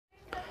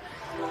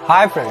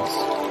Hi friends,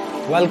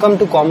 welcome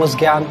to Commerce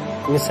Gyan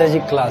Mishraji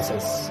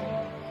classes.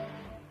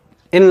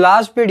 In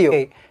last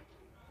video,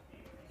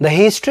 the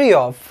history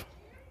of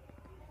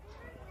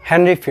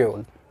Henry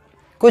Fayol,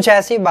 कुछ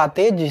ऐसी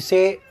बातें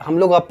जिसे हम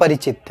लोग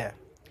अपरिचित थे।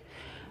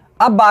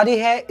 अब बारी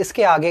है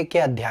इसके आगे के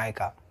अध्याय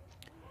का।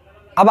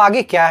 अब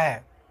आगे क्या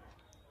है?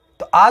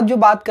 तो आज जो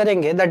बात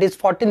करेंगे that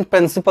is 14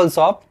 principles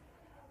of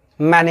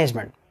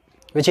management,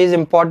 which is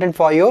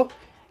important for your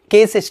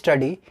case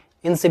study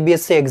in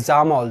CBSE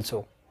exam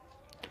also.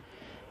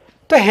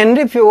 तो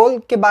हेनरी फ्योल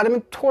के बारे में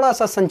थोड़ा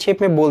सा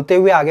संक्षेप में बोलते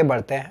हुए आगे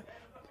बढ़ते हैं।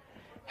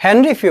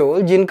 हेनरी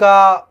फ्योल,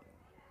 जिनका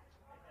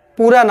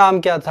पूरा नाम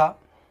क्या था?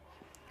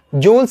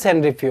 जूल्स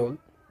हेनरी फ्योल,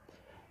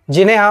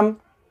 जिन्हें हम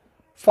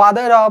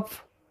फादर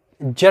ऑफ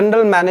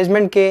जनरल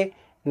मैनेजमेंट के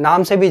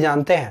नाम से भी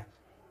जानते हैं।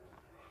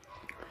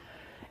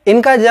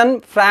 इनका जन्म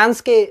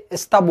फ्रांस के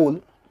इस्तांबुल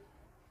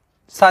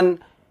सन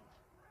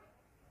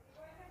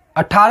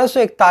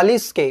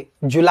 1841 के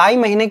जुलाई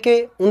महीने के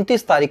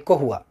 29 तारीख को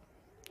हुआ।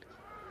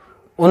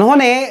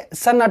 उन्होंने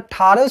सन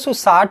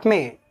 1860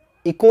 में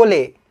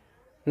इकोले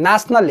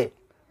नेशनले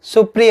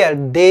सुप्रियर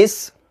देश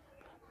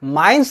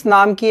माइंस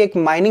नाम की एक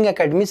माइनिंग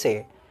एकेडमी से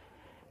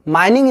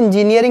माइनिंग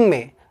इंजीनियरिंग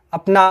में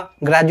अपना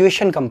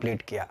ग्रेजुएशन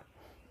कंप्लीट किया।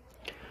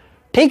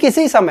 ठीक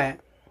इसी समय,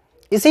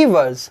 इसी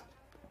वर्ष,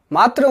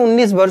 मात्र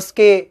 19 वर्ष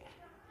के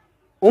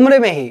उम्र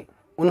में ही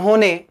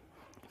उन्होंने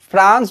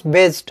फ्रांस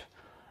बेस्ड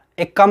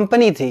एक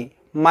कंपनी थी,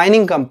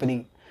 माइनिंग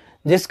कंपनी,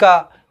 जिसका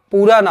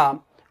पूरा नाम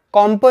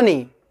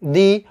कंपनी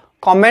दी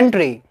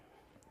कमेंट्री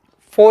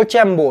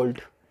फोर्चेम्बोल्ड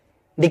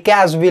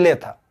डिकैसविले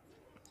था।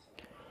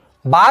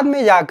 बाद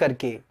में जाकर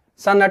के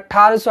सन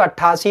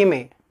 1888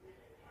 में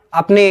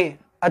अपने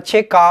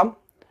अच्छे काम,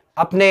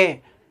 अपने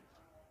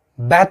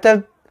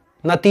बेहतर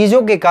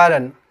नतीजों के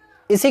कारण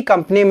इसी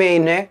कंपनी में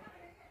इन्हें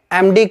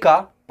एमडी का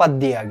पद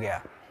दिया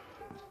गया।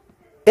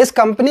 इस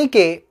कंपनी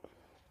के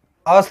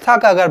अवस्था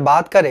का अगर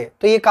बात करें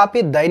तो ये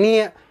काफ़ी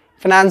दयनीय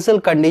फाइनेंशियल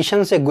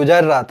कंडीशन से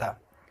गुजर रहा था।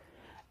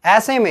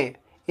 ऐसे में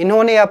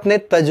इन्होंने अपने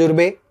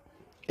तजुर्बे,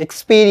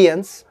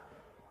 एक्सपीरियंस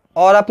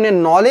और अपने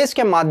नॉलेज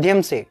के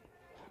माध्यम से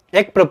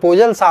एक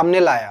प्रपोजल सामने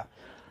लाया,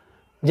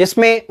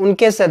 जिसमें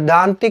उनके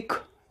सैद्धांतिक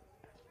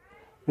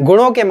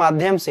गुणों के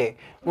माध्यम से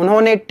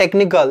उन्होंने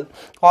टेक्निकल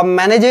और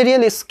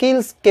मैनेजरियल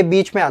स्किल्स के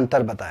बीच में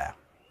अंतर बताया।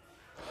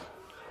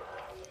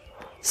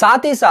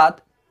 साथ ही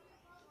साथ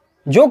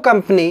जो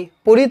कंपनी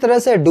पूरी तरह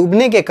से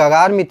डूबने के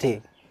कगार में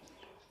थी,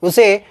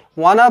 उसे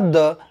one of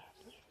the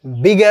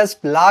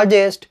biggest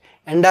largest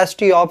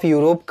industry of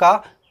Europe का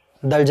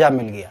दर्जा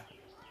मिल गया।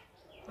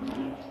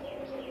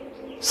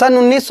 सन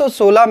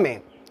 1916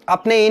 में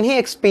अपने इन्हीं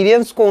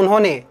एक्सपीरियंस को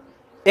उन्होंने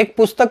एक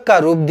पुस्तक का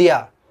रूप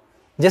दिया,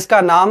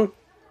 जिसका नाम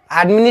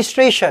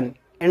एडमिनिस्ट्रेशन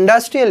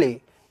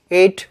इंडस्ट्रियली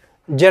एट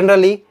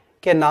जनरली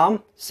के नाम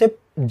से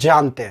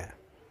जानते हैं,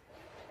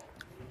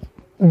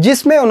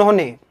 जिसमें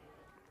उन्होंने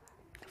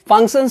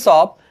फंक्शंस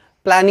ऑफ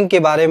प्लानिंग के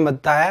बारे में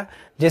बताया,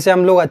 जिसे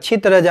हम लोग अच्छी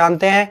तरह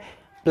जानते हैं।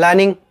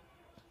 Planning,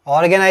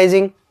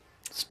 organising,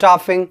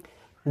 staffing,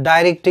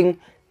 directing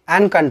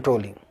and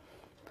controlling.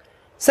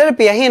 सिर्फ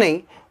यही नहीं,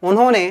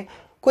 उन्होंने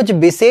कुछ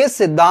विशेष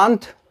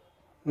सिद्धांत,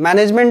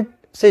 मैनेजमेंट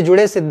से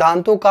जुड़े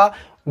सिद्धांतों का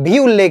भी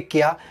उल्लेख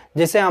किया,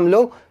 जिसे हम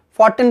लोग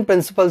 14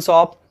 प्रिंसिपल्स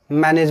ऑफ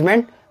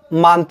मैनेजमेंट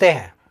मानते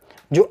हैं,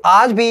 जो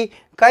आज भी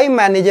कई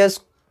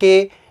मैनेजर्स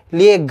के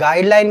लिए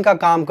गाइडलाइन का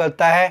काम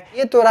करता है।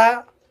 ये तो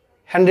रहा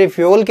हेनरी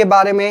फ्योल के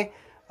बारे में।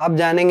 अब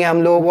जानेंगे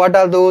हम लोग what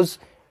are those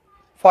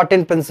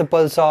 14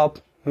 principles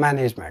of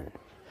management.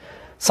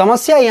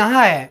 समस्या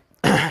यहाँ है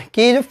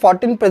कि जो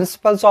 14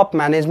 प्रिंसिपल्स ऑफ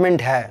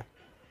मैनेजमेंट है,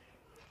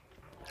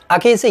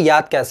 आखिर इसे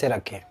याद कैसे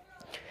रखें।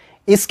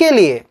 इसके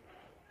लिए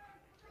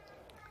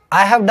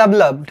I have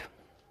developed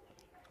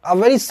a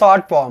very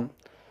short form,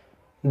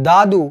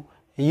 Dadu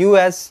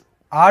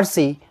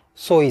USRC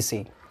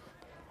SOEC।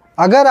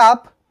 अगर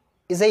आप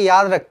इसे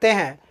याद रखते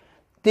हैं,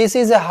 this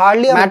is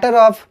hardly a matter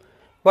of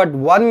but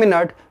 1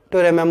 minute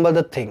to remember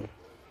the thing.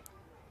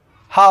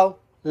 How?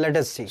 Let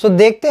us सी। सो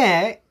देखते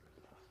हैं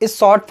इस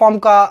शॉर्ट फॉर्म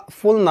का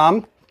फुल नाम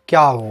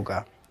क्या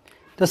होगा।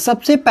 तो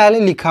सबसे पहले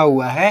लिखा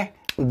हुआ है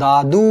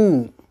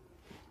दादू।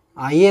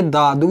 आइए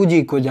दादू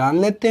जी को जान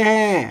लेते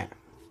हैं।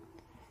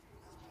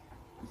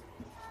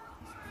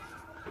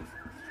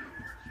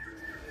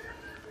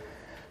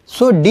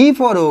 सो डी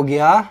फॉर हो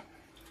गया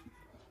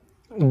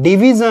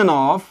division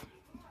of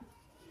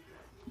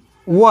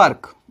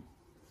work.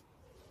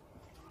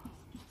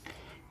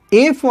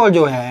 A for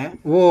जो है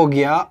वो हो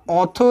गया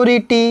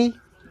ऑथोरिटी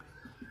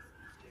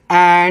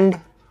एंड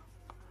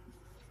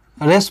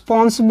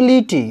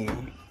रेस्पॉन्सिबिलिटी।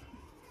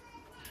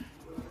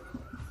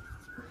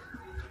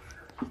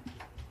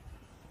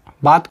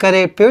 बात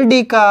करें फिर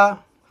डी का,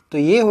 तो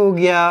ये हो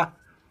गया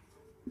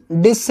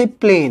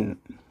discipline.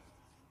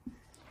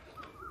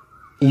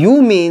 You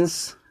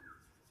means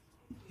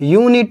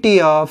unity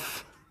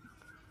of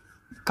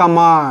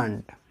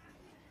command.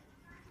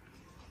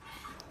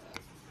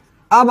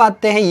 अब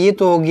आते हैं, ये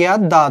तो हो गया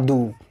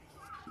दादू।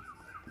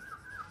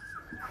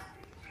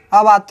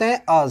 अब आते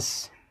हैं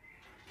अस।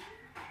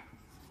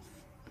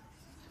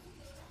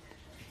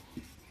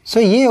 सो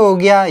ये हो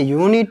गया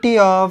unity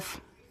of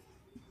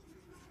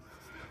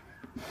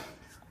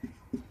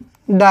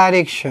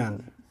direction.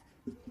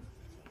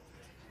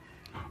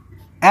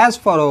 S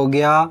for हो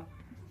गया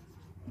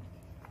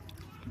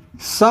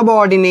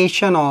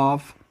subordination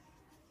of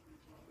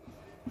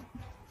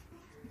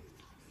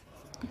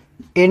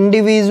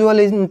individual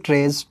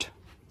interest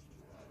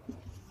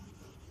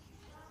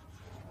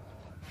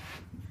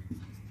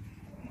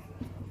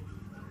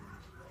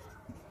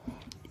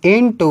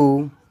into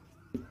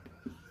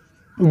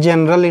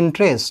general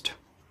interest।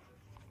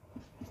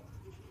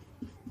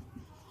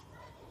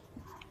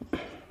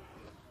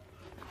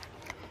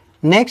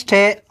 Next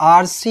है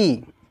RC।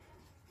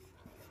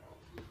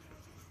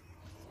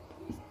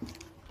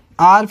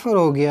 R for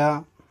हो गया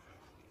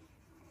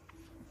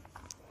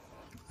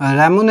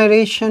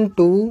remuneration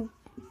to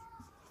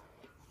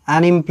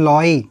an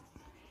employee।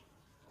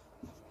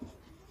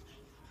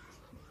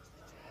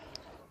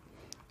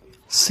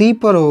 C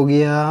पर हो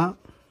गया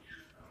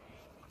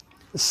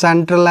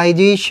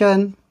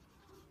centralization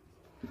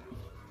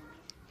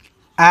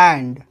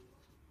and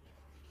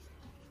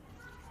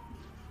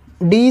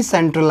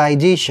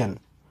decentralization।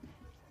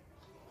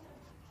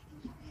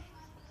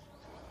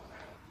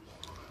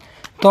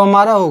 तो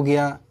हमारा हो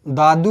गया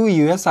दादू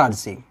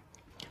USRC।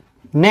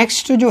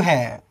 नेक्स्ट जो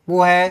है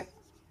वो है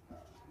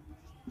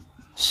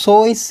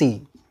सोई सी।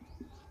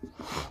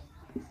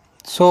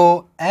 सो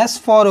S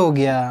फॉर हो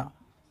गया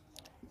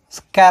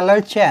स्केलर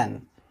चैन।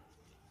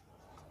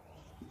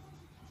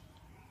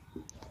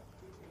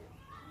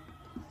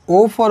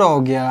 O फॉर हो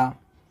गया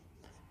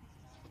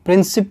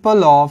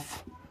principle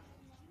of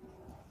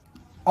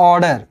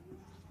order.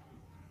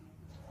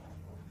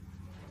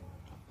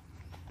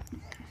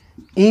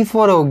 E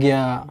for हो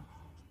गया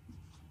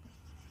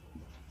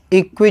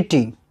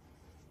इक्विटी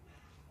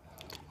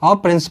और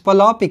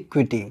principle of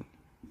equity.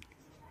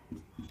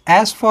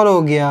 S for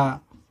हो गया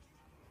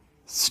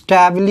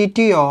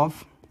stability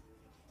of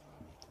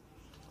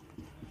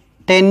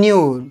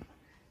tenure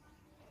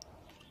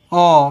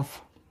of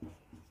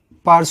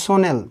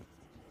personnel.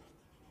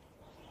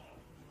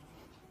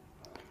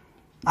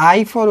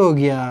 I for हो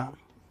गया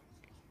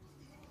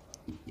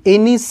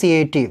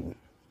initiative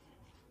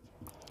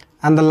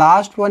and the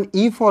last one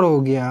E for हो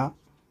गया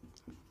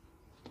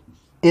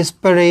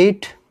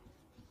स्पिरिट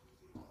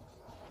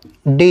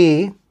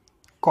डे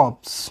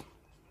कॉप्स।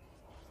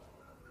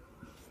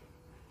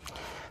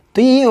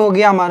 तो ये हो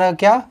गया हमारा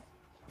क्या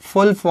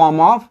full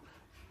form of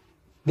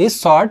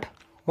this short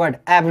word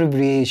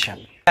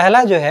abbreviation.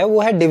 पहला जो है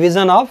वो है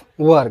डिवीजन ऑफ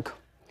वर्क।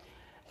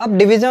 अब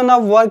डिवीजन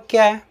ऑफ वर्क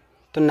क्या है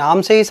तो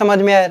नाम से ही समझ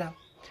में आ रहा।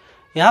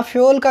 यहाँ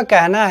फ्यूल का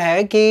कहना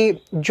है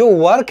कि जो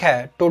वर्क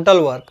है टोटल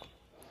वर्क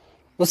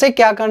उसे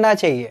क्या करना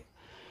चाहिए,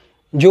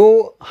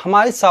 जो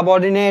हमारे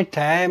सबऑर्डिनेट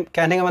हैं,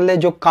 कहने का मतलब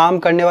जो काम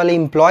करने वाले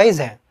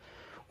एम्प्लॉयज़ हैं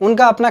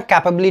उनका अपना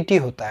कैपेबिलिटी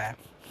होता है,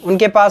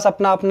 उनके पास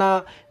अपना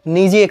अपना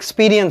निजी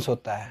एक्सपीरियंस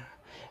होता है,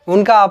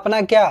 उनका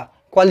अपना क्या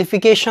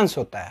क्वालिफिकेशंस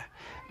होता है।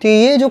 तो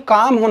ये जो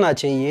काम होना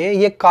चाहिए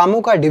ये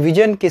कामों का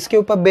डिवीजन किसके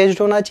ऊपर बेस्ड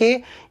होना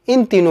चाहिए,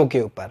 इन तीनों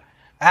के ऊपर,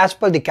 as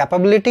per the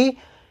capability,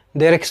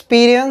 their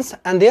experience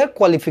and there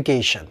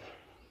qualification.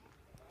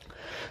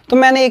 तो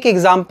मैंने एक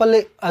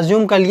एग्जांपल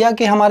अज्यूम कर लिया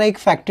कि हमारा एक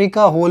फैक्ट्री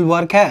का होल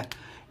वर्क है,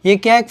 ये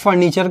क्या है एक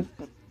फर्नीचर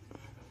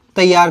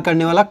तैयार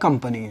करने वाला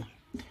कंपनी है।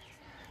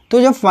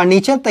 तो जब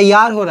फर्नीचर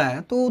तैयार हो रहा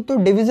है तो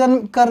डिवीज़न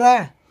कर रहा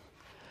है,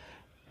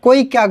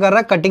 कोई क्या कर रहा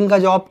है कटिंग का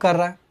जॉब कर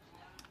रहा है,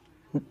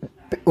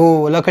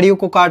 वो लकड़ियों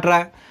को काट रहा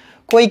है,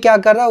 कोई क्या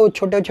कर रहा है वो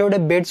छोटे छोटे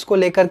बेड्स को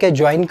लेकर के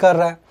ज्वाइन कर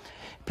रहा है,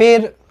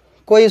 फिर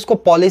कोई इसको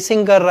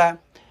पॉलिशिंग कर रहा है,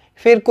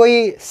 फिर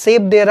कोई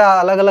शेप दे रहा है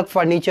अलग अलग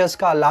फर्नीचर्स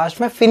का,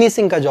 लास्ट में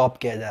फिनिशिंग का जॉब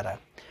किया जा रहा है।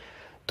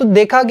 तो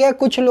देखा गया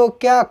कुछ लोग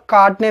क्या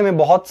काटने में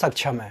बहुत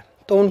सक्षम है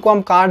तो उनको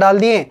हम कहाँ डाल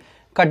दिए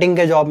कटिंग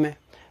के जॉब में,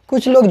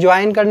 कुछ लोग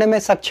ज्वाइन करने में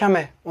सक्षम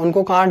है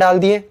उनको कहाँ डाल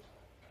दिए,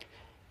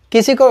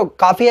 किसी को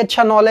काफ़ी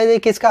अच्छा नॉलेज है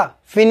किसका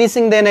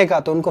फिनिशिंग देने का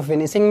तो उनको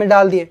फिनिशिंग में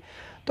डाल दिए।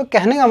 तो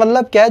कहने का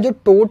मतलब क्या है, जो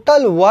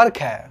टोटल वर्क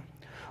है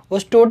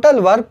उस टोटल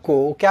वर्क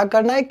को क्या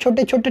करना है, एक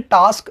छोटे छोटे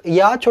टास्क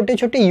या छोटे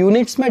छोटे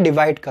यूनिट्स में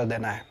डिवाइड कर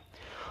देना है,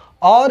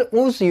 और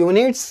उस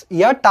यूनिट्स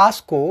या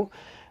टास्क को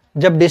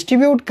जब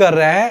डिस्ट्रीब्यूट कर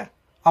रहे हैं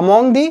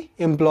among the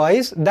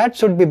employees, that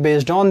should be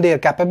based on their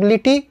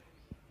capability,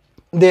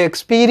 their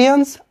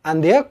experience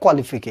and their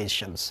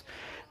qualifications.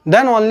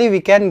 Then only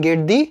we can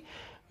get the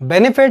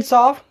benefits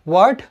of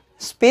what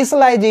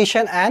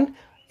specialization and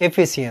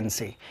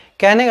efficiency.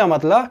 कहने का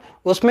मतलब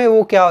उसमें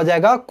वो क्या हो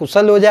जाएगा,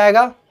 कुशल हो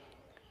जाएगा,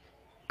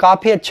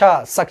 काफ़ी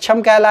अच्छा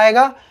सक्षम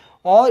कहलाएगा,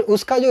 और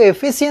उसका जो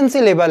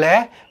एफिशिएंसी लेवल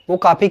है वो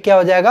काफ़ी क्या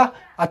हो जाएगा,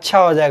 अच्छा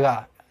हो जाएगा,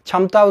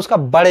 क्षमता उसका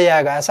बढ़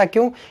जाएगा। ऐसा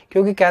क्यों,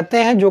 क्योंकि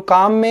कहते हैं जो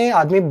काम में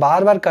आदमी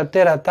बार बार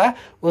करते रहता है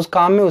उस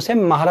काम में उसे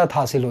महारत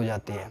हासिल हो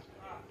जाती है।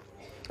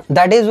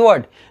 That is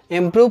what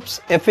improves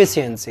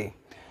efficiency.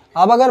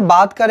 अब अगर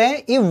बात करें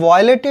if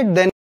violated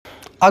then,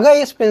 अगर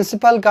इस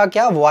प्रिंसिपल का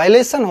क्या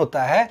वायलेशन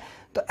होता है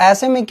तो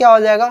ऐसे में क्या हो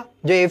जाएगा,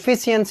 जो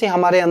एफिशिएंसी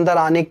हमारे अंदर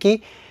आने की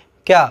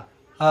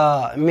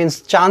क्या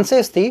मीन्स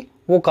चांसेस थी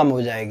वो कम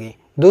हो जाएगी।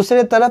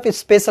 दूसरे तरफ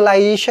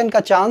स्पेशलाइजेशन का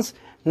चांस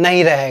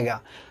नहीं रहेगा।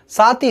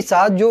 साथ ही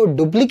साथ जो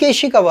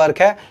डुप्लीकेसी का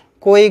वर्क है,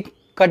 कोई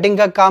कटिंग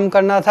का काम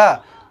करना था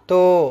तो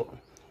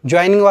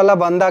ज्वाइनिंग वाला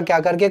बंदा क्या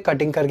करके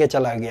कटिंग करके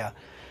चला गया,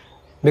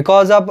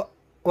 बिकॉज ऑफ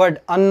व्हाट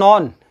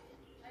अननोन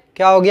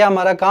क्या हो गया,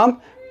 हमारा काम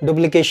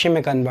डुप्लीकेसी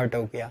में कन्वर्ट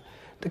हो गया।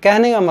 तो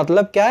कहने का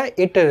मतलब क्या है,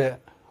 it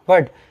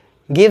what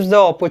gives the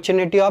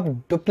opportunity of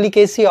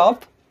duplicacy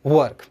of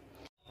work.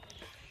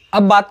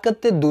 अब बात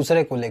करते हैं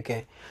दूसरे को लेके।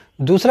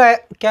 दूसरा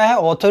क्या है,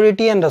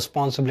 ऑथोरिटी एंड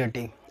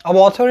रिस्पॉन्सिबिलिटी। अब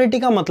ऑथोरिटी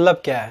का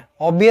मतलब क्या है,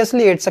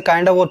 obviously it's a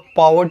kind of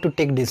power to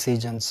take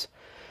decisions.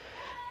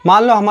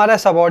 मान लो हमारा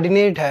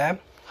सबऑर्डिनेट है,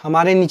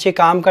 हमारे नीचे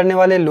काम करने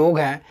वाले लोग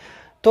हैं,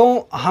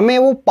 तो हमें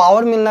वो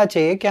पावर मिलना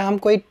चाहिए कि हम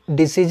कोई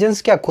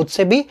डिसीजंस क्या खुद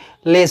से भी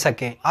ले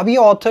सकें। अब ये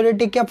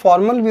ऑथोरिटी क्या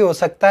फॉर्मल भी हो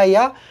सकता है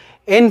या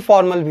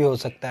इनफॉर्मल भी हो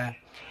सकता है।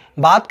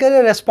 बात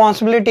करें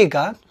रिस्पॉन्सिबिलिटी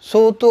का,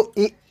 तो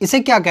इसे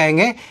क्या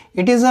कहेंगे,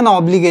 इट इज़ एन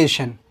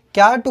ऑब्लिगेशन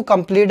क्या to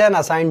complete N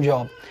assigned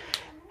job.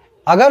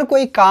 अगर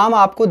कोई काम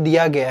आपको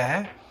दिया गया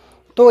है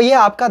तो ये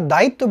आपका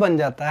दायित्व बन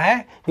जाता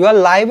है, you are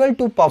liable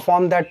to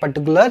perform that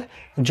particular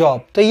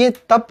job. तो ये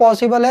तब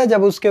पॉसिबल है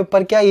जब उसके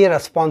ऊपर क्या ये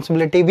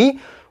रिस्पॉन्सिबिलिटी भी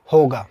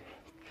होगा।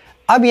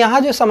 अब यहाँ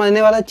जो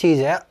समझने वाला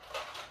चीज़ है,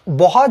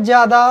 बहुत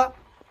ज़्यादा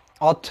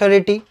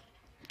ऑथोरिटी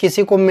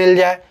किसी को मिल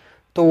जाए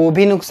तो वो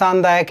भी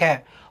नुकसानदायक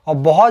है, और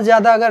बहुत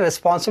ज़्यादा अगर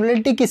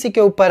रिस्पॉन्सिबिलिटी किसी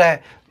के ऊपर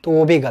है तो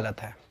वो भी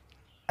गलत है।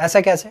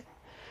 ऐसा कैसे?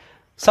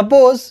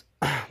 सपोज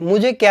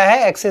मुझे क्या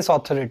है, एक्सेस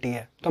ऑथोरिटी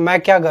है, तो मैं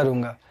क्या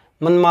करूँगा,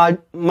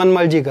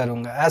 मनमर्जी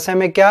करूँगा। ऐसे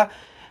में क्या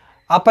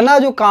अपना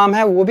जो काम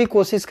है वो भी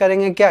कोशिश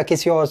करेंगे क्या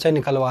किसी और से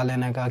निकलवा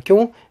लेने का,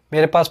 क्यों,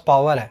 मेरे पास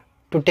पावर है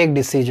टू टेक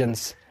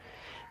डिसीजंस।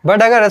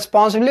 बट अगर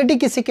रिस्पॉन्सिबिलिटी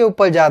किसी के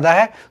ऊपर ज़्यादा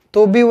है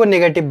तो भी वो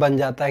नेगेटिव बन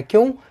जाता है।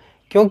 क्यों?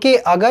 क्योंकि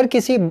अगर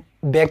किसी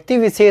व्यक्ति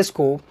विशेष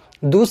को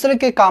दूसरे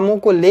के कामों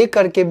को ले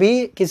करके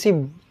भी किसी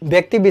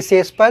व्यक्ति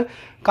विशेष पर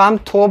काम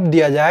थोप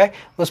दिया जाए,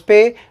 उस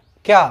पर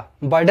क्या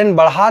बर्डन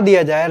बढ़ा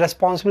दिया जाए,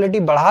 रिस्पॉन्सिबिलिटी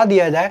बढ़ा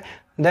दिया जाए,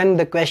 then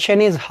the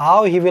question is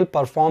how he will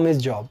perform his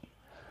job.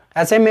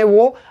 ऐसे में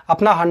वो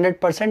अपना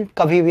 100%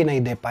 कभी भी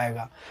नहीं दे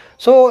पाएगा।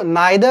 So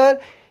neither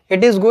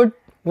it is good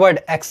word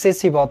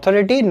excessive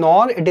authority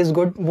nor it is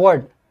good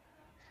word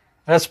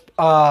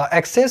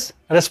access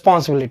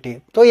responsibility.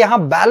 तो यहाँ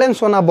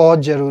बैलेंस होना बहुत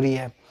ज़रूरी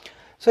है।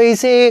 सो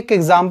इसे एक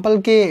एग्जाम्पल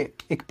के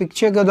एक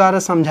पिक्चर के द्वारा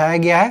समझाया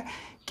गया है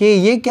कि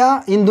ये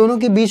क्या इन दोनों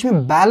के बीच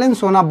में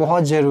बैलेंस होना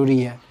बहुत ज़रूरी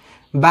है।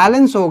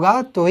 बैलेंस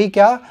होगा तो ही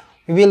क्या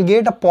we will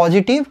get a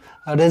positive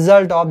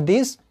result of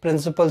this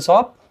principles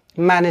of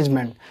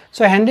management.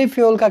 So Henry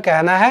Fayol का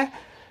कहना है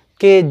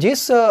कि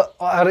जिस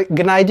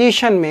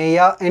ऑर्गेनाइजेशन में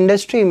या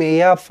इंडस्ट्री में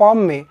या फॉर्म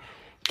में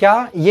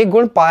क्या ये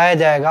गुण पाया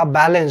जाएगा,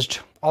 बैलेंस्ड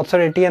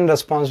ऑथोरिटी एंड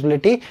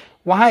रिस्पॉन्सिबिलिटी,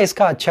 वहाँ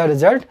इसका अच्छा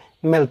रिजल्ट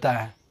मिलता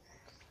है।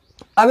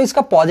 अब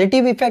इसका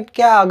पॉजिटिव इफेक्ट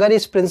क्या, अगर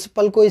इस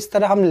प्रिंसिपल को इस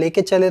तरह हम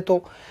लेके चले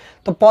तो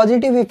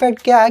पॉजिटिव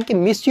इफेक्ट क्या है कि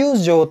मिसयूज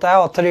जो होता है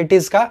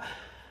ऑथोरिटीज़ का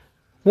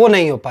वो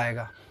नहीं हो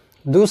पाएगा।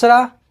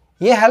 दूसरा,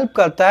 ये हेल्प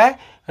करता है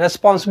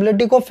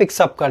रिस्पॉन्सिबिलिटी को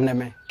फिक्स अप करने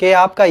में कि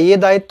आपका ये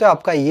दायित्व है,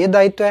 आपका ये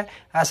दायित्व है।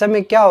 ऐसे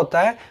में क्या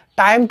होता है,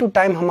 टाइम टू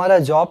टाइम हमारा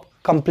जॉब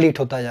कंप्लीट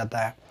होता जाता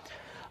है।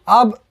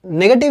 अब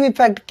नेगेटिव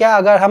इफेक्ट क्या,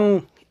 अगर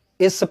हम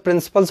इस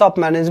प्रिंसिपल्स ऑफ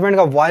मैनेजमेंट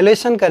का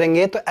वायलेशन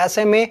करेंगे तो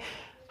ऐसे में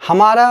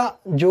हमारा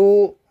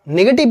जो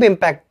नेगेटिव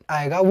इम्पैक्ट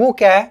आएगा वो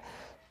क्या है,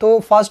 तो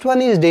first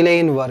one is delay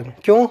in work.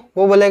 क्यों?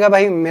 वो बोलेगा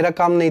भाई मेरा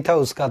काम नहीं था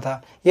उसका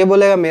था, ये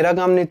बोलेगा मेरा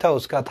काम नहीं था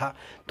उसका था,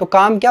 तो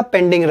काम क्या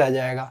पेंडिंग रह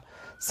जाएगा।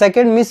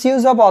 Second,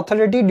 misuse of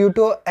authority due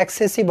to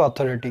excessive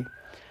authority.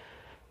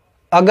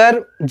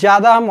 अगर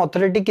ज़्यादा हम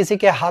अथॉरिटी किसी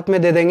के हाथ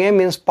में दे देंगे,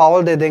 मीन्स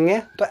पावर दे देंगे,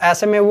 तो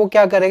ऐसे में वो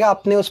क्या करेगा,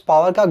 अपने उस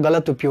पावर का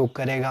गलत उपयोग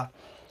करेगा,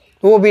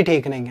 वो भी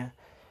ठीक नहीं है।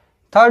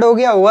 थर्ड हो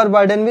गया over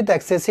burden with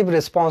excessive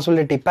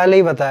responsibility. पहले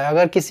ही बताया,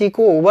 अगर किसी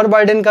को ओवर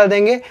बर्डन कर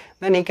देंगे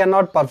then he can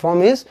not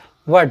perform his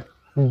word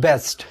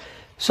best.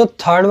 So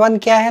third one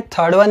क्या है,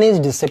 थर्ड वन इज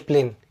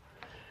डिसिप्लिन।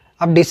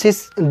 अब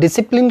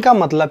डिसिप्लिन का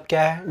मतलब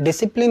क्या है,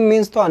 डिसिप्लिन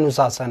मीन्स तो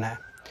अनुशासन है।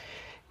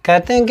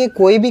 कहते हैं कि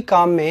कोई भी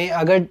काम में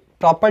अगर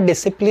प्रॉपर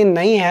डिसिप्लिन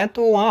नहीं है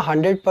तो वहाँ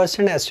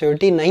 100%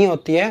 एश्योरिटी नहीं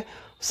होती है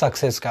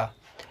सक्सेस का।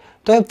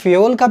 तो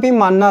फ्योल का भी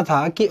मानना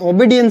था कि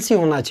ओबीडियंसी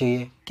होना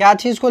चाहिए। क्या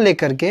चीज़ को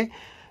लेकर के,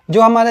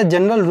 जो हमारे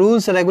जनरल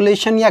रूल्स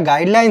रेगुलेशन या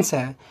गाइडलाइंस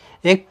है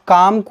एक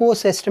काम को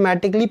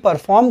सिस्टमेटिकली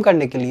परफॉर्म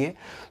करने के लिए,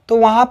 तो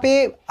वहाँ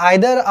पे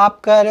आइदर आप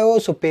कह रहे हो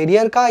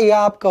सुपेरियर का या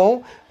आप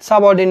कहो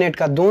सबऑर्डिनेट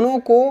का, दोनों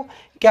को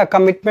क्या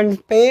कमिटमेंट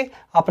पे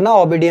अपना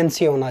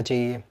ओबीडियंसी होना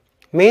चाहिए।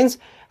 मीन्स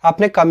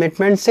अपने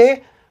कमिटमेंट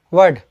से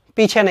वर्ड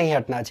पीछे नहीं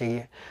हटना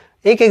चाहिए।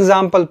 एक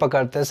एग्जाम्पल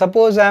पकड़ते हैं,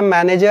 suppose I am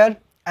manager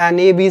and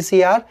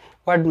ABC are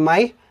word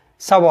my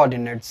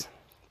subordinates.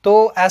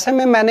 तो ऐसे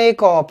में मैंने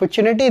एक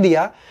अपॉर्चुनिटी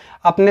दिया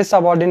अपने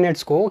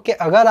सबऑर्डिनेट्स को कि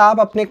अगर आप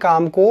अपने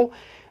काम को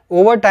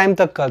ओवर टाइम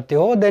तक करते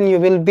हो then you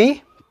will be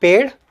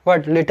paid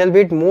what little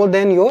bit more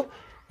than your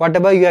what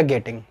ever you are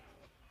getting,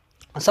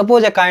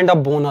 suppose a kind of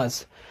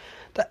bonus.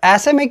 तो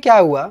ऐसे में क्या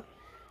हुआ,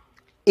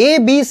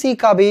 ABC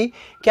का भी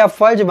क्या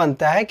फर्ज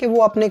बनता है कि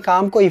वो अपने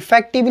काम को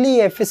इफेक्टिवली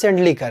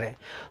एफिशिएंटली करें।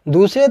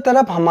 दूसरी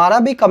तरफ हमारा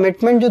भी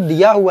कमिटमेंट जो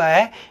दिया हुआ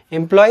है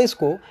एम्प्लॉयज़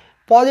को,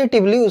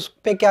 पॉजिटिवली उस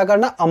पर क्या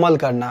करना, अमल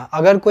करना।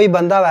 अगर कोई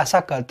बंदा वैसा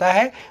करता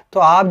है तो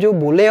आप जो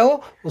बोले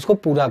हो उसको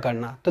पूरा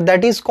करना, तो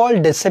दैट इज़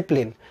कॉल्ड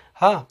डिसिप्लिन।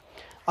 हाँ,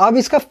 अब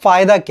इसका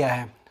फ़ायदा क्या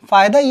है?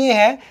 फ़ायदा ये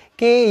है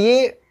कि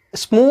ये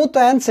स्मूथ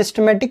एंड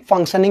सिस्टमेटिक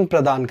फंक्शनिंग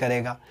प्रदान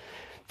करेगा।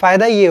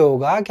 फ़ायदा ये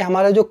होगा कि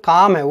हमारा जो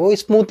काम है वो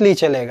स्मूथली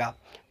चलेगा,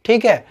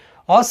 ठीक है,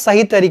 और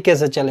सही तरीके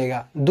से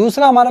चलेगा।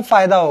 दूसरा हमारा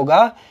फ़ायदा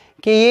होगा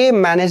कि ये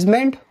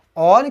मैनेजमेंट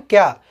और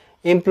क्या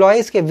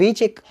एम्प्लॉयज़ के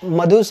बीच एक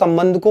मधुर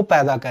संबंध को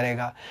पैदा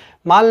करेगा।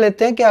 मान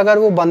लेते हैं कि अगर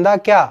वो बंदा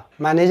क्या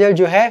मैनेजर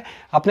जो है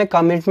अपने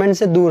कमिटमेंट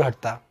से दूर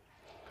हटता,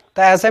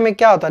 तो ऐसे में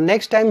क्या होता,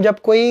 नेक्स्ट टाइम जब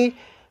कोई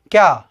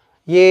क्या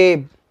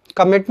ये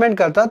कमिटमेंट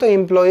करता तो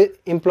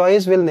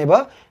employees will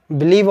never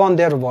believe on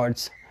their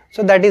words,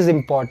 so that is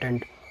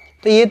important.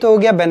 तो ये तो हो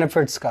गया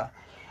बेनिफिट्स का।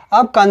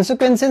 अब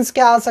कॉन्सिक्वेंसेस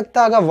क्या आ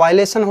सकता है अगर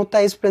वायलेशन होता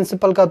है इस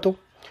प्रिंसिपल का? तो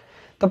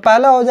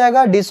पहला हो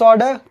जाएगा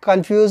डिसऑर्डर,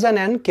 कंफ्यूजन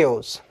एंड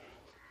केओस।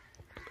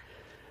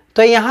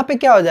 तो यहाँ पे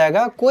क्या हो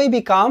जाएगा, कोई भी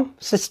काम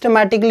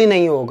सिस्टमैटिकली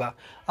नहीं होगा।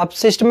 अब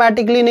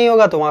सिस्टमैटिकली नहीं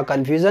होगा तो वहाँ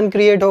कन्फ्यूज़न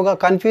क्रिएट होगा,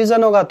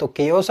 कन्फ्यूज़न होगा तो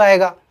केओस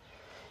आएगा।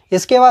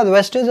 इसके बाद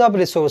वेस्टेज ऑफ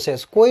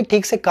रिसोर्सेज, कोई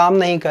ठीक से काम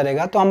नहीं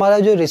करेगा तो हमारा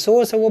जो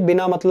रिसोर्स है वो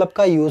बिना मतलब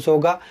का यूज़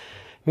होगा,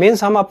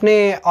 मीन्स हम अपने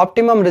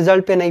ऑप्टिमम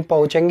रिजल्ट पे नहीं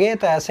पहुँचेंगे।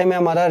 तो ऐसे में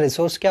हमारा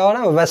रिसोर्स क्या हो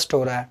रहा है, वेस्ट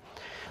हो रहा है।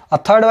 और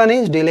third one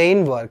is delay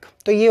in work.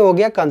 तो ये हो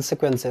गया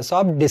कॉन्सिक्वेंसेस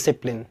ऑफ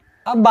डिसिप्लिन।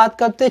 अब बात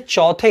करते हैं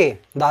चौथे,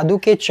 दादू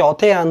के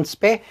चौथे अंश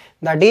पे,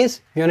 that is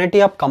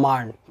unity of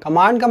command.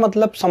 Command का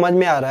मतलब समझ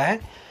में आ रहा है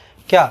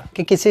क्या,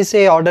 कि किसी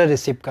से ऑर्डर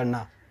रिसीव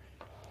करना।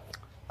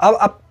 अब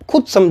आप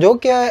खुद समझो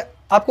कि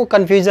आपको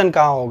कन्फ्यूजन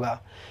कहाँ होगा।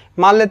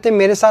 मान लेते हैं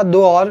मेरे साथ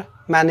दो और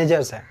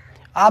मैनेजर्स हैं,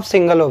 आप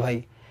सिंगल हो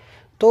भाई,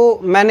 तो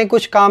मैंने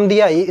कुछ काम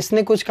दिया,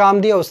 इसने कुछ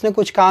काम दिया, उसने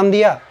कुछ काम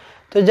दिया,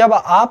 तो जब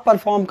आप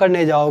परफॉर्म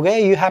करने जाओगे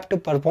you have to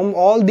perform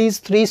all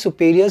these three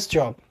superiors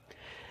job.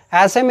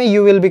 ऐसे में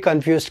यू विल बी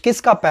कन्फ्यूज,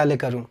 किसका पहले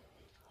करूं?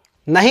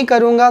 नहीं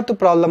करूंगा तो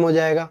प्रॉब्लम हो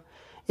जाएगा,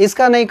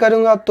 इसका नहीं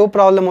करूंगा तो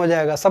प्रॉब्लम हो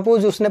जाएगा।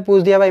 सपोज उसने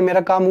पूछ दिया भाई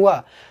मेरा काम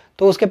हुआ,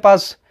 तो उसके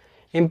पास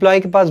एम्प्लॉय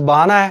के पास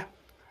बहाना है,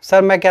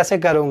 सर मैं कैसे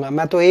करूंगा,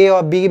 मैं तो ए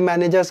और बी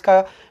मैनेजर्स का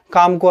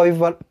काम को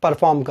अभी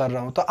परफॉर्म कर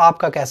रहा हूं, तो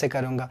आपका कैसे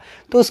करूंगा?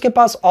 तो उसके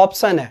पास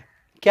ऑप्शन है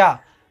क्या,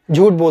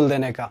 झूठ बोल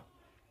देने का।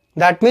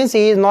 That means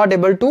he is not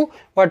able to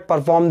what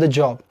perform the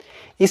job.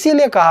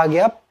 इसीलिए कहा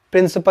गया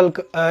प्रिंसिपल,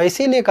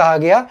 इसीलिए कहा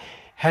गया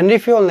हेनरी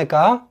फ्योल ने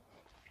कहा,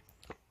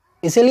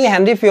 इसीलिए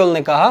हेनरी फ्योल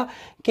ने कहा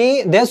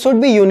कि there should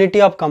be unity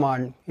of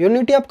command.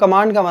 Unity of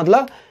command का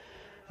मतलब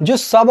जो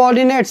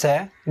सबऑर्डिनेट्स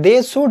है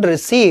they should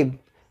receive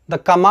the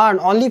command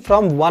only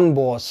from one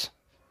boss.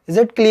 Is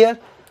it clear?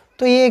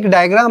 तो ये एक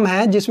डायग्राम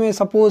है जिसमें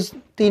सपोज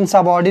तीन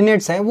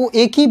सबऑर्डिनेट्स है, वो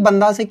एक ही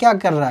बंदा से क्या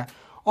कर रहा है,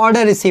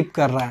 ऑर्डर रिसीव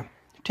कर रहा है,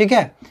 ठीक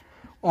है,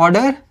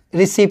 ऑर्डर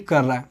रिसीव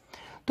कर रहा है।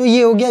 तो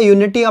ये हो गया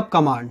यूनिटी ऑफ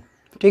कमांड,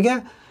 ठीक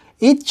है।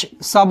 Each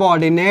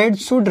subordinate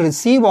should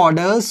receive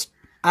orders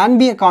and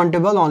be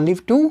accountable only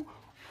to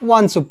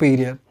one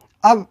superior.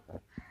 अब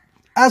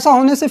ऐसा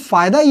होने से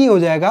फ़ायदा ये हो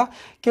जाएगा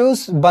कि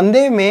उस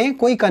बंदे में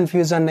कोई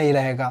कन्फ्यूज़न नहीं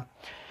रहेगा,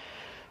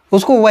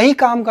 उसको वही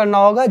काम करना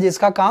होगा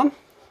जिसका काम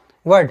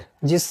वर्ड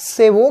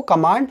जिससे वो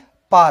कमांड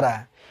पा रहा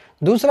है।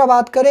 दूसरा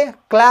बात करें,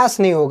 क्लैश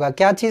नहीं होगा,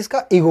 क्या चीज़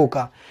का, ईगो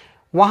का।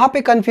 वहाँ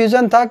पे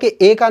कन्फ्यूज़न था कि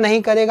ए का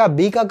नहीं करेगा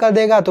बी का कर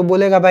देगा, तो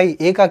बोलेगा भाई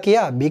ए का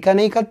किया बी का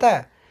नहीं करता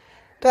है,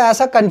 तो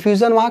ऐसा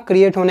कन्फ्यूज़न वहाँ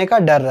क्रिएट होने का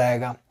डर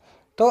रहेगा।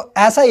 तो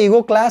ऐसा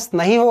ईगो क्लैश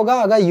नहीं होगा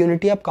अगर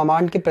यूनिटी ऑफ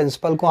कमांड के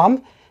प्रिंसिपल को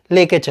हम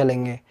लेके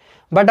चलेंगे।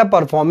 बट अब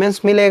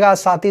परफॉर्मेंस मिलेगा,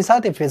 साथ ही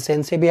साथ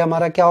एफिशिएंसी भी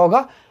हमारा क्या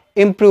होगा,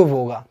 इम्प्रूव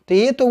होगा। तो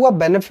ये तो हुआ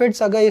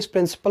बेनिफिट्स अगर इस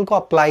प्रिंसिपल को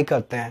अप्लाई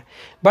करते हैं।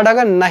 बट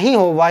अगर नहीं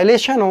हो,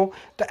 वायलेशन हो,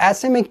 तो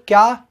ऐसे में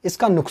क्या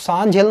इसका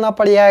नुकसान झेलना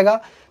पड़ जाएगा।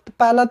 तो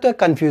पहला तो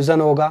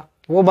कन्फ्यूज़न होगा,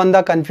 वो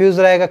बंदा कंफ्यूज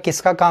रहेगा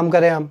किसका काम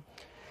करें हम।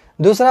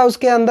 दूसरा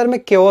उसके अंदर में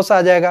केओस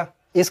आ जाएगा,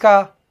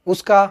 इसका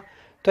उसका,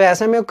 तो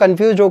ऐसे में वो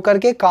कंफ्यूज होकर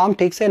के काम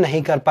ठीक से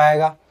नहीं कर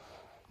पाएगा।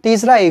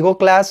 तीसरा ईगो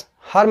क्लैश,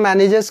 हर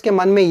मैनेजर्स के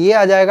मन में ये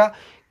आ जाएगा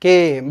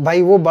कि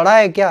भाई वो बड़ा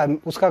है क्या,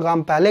 उसका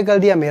काम पहले कर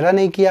दिया मेरा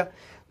नहीं किया,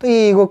 तो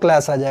ये ईगो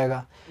क्लैश आ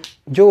जाएगा।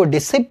 जो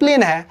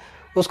डिसिप्लिन है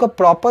उसको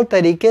प्रॉपर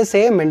तरीके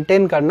से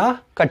मेंटेन करना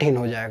कठिन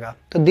हो जाएगा।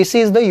 तो this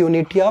is the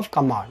unity of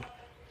command.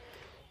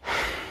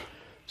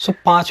 सो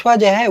पांचवा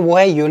जो है वो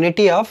है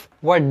unity of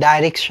word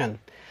direction.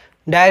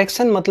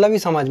 Direction मतलब ही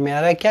समझ में आ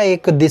रहा है क्या,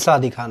 एक दिशा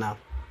दिखाना।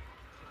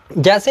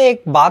 जैसे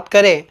एक बात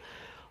करें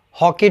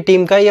हॉकी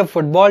टीम का या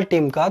फुटबॉल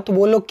टीम का, तो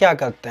वो लोग क्या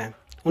करते हैं,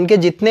 उनके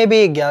जितने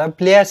भी 11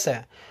 प्लेयर्स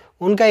हैं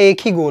उनका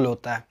एक ही गोल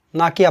होता है,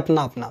 ना कि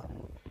अपना अपना।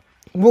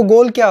 वो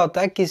गोल क्या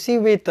होता है, किसी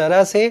भी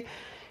तरह से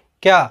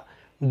क्या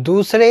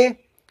दूसरे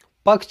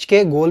पक्ष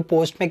के गोल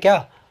पोस्ट में क्या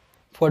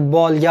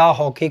फुटबॉल या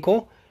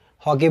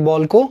हॉकी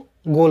बॉल को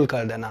गोल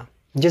कर देना,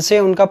 जिससे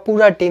उनका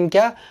पूरा टीम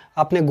क्या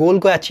अपने गोल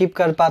को अचीव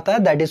कर पाता है,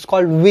 दैट इज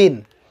कॉल्ड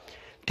विन।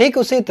 ठीक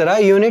उसी तरह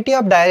यूनिटी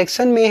ऑफ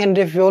डायरेक्शन में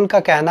हेनरी फ्योल का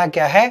कहना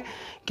क्या है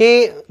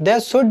कि there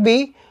should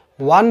be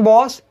one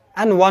boss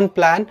and one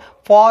plan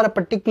for a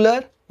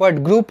particular word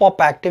group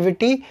of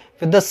activity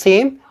with the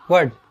same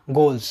word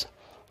goals.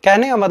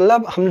 कहने का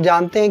मतलब हम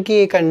जानते हैं कि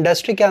एक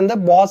इंडस्ट्री के अंदर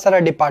बहुत सारा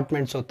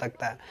डिपार्टमेंट्स हो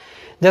सकता है।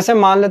 जैसे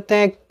मान लेते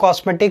हैं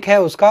कॉस्मेटिक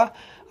है, उसका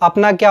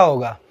अपना क्या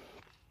होगा,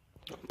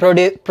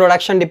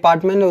 प्रोडक्शन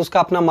डिपार्टमेंट है, उसका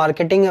अपना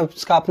मार्केटिंग है,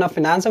 उसका अपना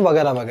फिनेंस है,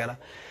 वगैरह वगैरह।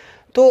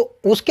 तो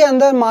उसके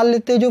अंदर मान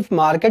लेते हैं जो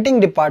मार्केटिंग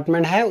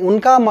डिपार्टमेंट है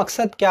उनका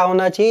मकसद क्या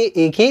होना चाहिए,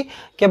 एक ही,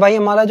 कि भाई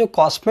हमारा जो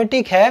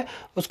कॉस्मेटिक है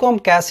उसको हम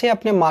कैसे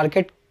अपने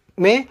मार्केट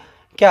में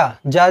क्या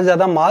ज़्यादा से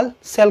ज़्यादा माल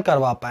सेल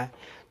करवा पाएँ।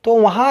 तो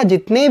वहाँ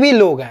जितने भी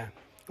लोग हैं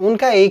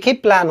उनका एक ही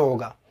प्लान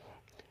होगा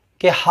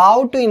कि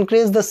how to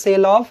increase the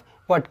cell of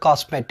what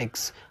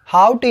cosmetics,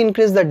 how to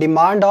increase the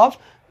demand of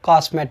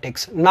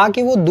cosmetics, ना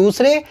कि वो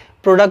दूसरे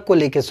प्रोडक्ट को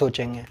लेके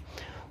सोचेंगे।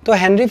 तो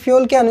हेनरी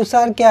फ्योल के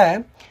अनुसार क्या है,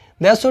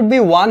 there should be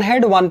one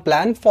head one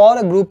plan for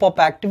a group of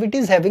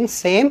activities having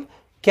same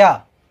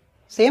क्या,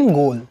 सेम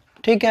गोल।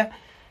 ठीक है,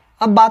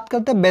 अब बात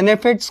करते हैं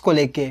बेनिफिट्स को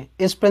लेके।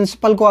 इस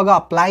प्रिंसिपल को अगर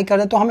अप्लाई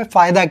करें तो हमें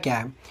फ़ायदा क्या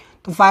है।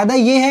 तो फ़ायदा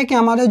ये है कि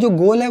हमारा जो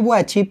गोल है वो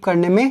अचीव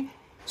करने में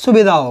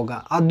सुविधा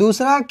होगा, और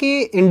दूसरा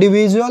कि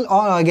इंडिविजुअल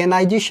और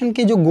ऑर्गेनाइजेशन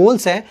के जो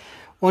गोल्स हैं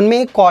उनमें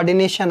एक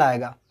कोऑर्डिनेशन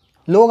आएगा।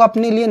 लोग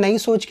अपने लिए नहीं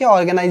सोच के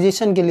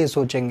ऑर्गेनाइजेशन के लिए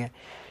सोचेंगे।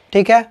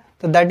 ठीक है,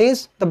 तो that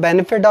is the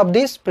benefit of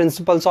this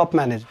principles of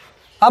management.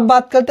 अब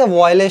बात करते हैं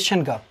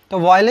वायलेशन का। तो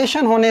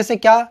वायलेशन होने से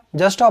क्या,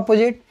 जस्ट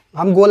ऑपोजिट,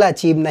 हम गोल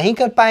अचीव नहीं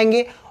कर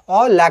पाएंगे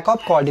और लैक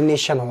ऑफ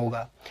कोऑर्डिनेशन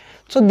होगा।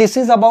 So this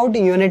is about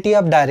unity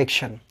of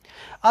direction.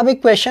 अब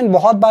एक क्वेश्चन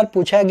बहुत बार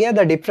पूछा गया, the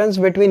difference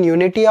between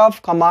unity of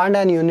command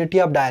and unity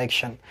of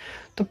direction.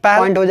 तो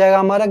पॉइंट हो जाएगा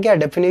हमारा क्या,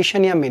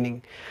 डेफिनेशन या मीनिंग।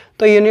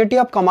 तो यूनिटी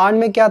ऑफ कमांड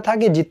में क्या था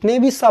कि जितने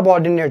भी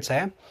सबऑर्डिनेट्स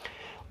हैं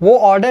वो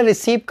ऑर्डर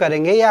रिसीव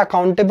करेंगे या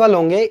अकाउंटेबल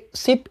होंगे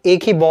सिर्फ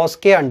एक ही बॉस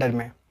के अंडर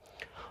में।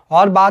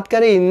 और बात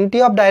करें यूनिटी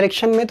ऑफ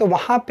डायरेक्शन में, तो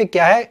वहाँ पे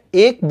क्या है,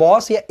 एक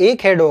बॉस या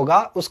एक हेड होगा,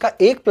 उसका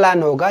एक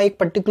प्लान होगा एक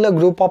पर्टिकुलर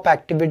ग्रुप ऑफ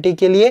एक्टिविटी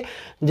के लिए,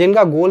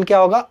 जिनका गोल क्या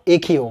होगा,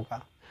 एक ही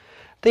होगा।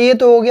 तो ये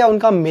तो हो गया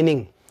उनका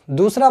मीनिंग।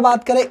 दूसरा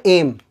बात करें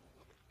एम,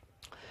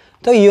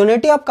 तो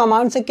यूनिटी ऑफ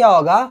कमांड से क्या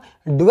होगा,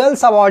 डुअल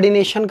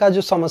सबऑर्डिनेशन का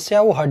जो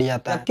समस्या वो हट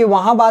जाता है। कि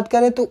वहाँ बात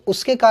करें तो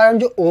उसके कारण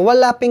जो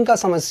ओवरलैपिंग का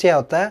समस्या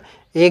होता है,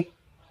 एक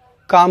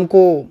काम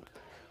को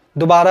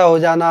दोबारा हो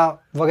जाना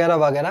वगैरह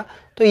वगैरह,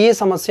 तो ये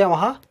समस्या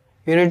वहाँ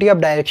यूनिटी ऑफ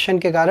डायरेक्शन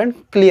के कारण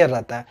क्लियर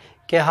रहता है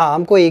कि हाँ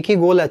हमको एक ही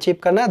गोल अचीव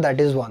करना है,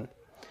 दैट इज़ वन।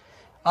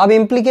 अब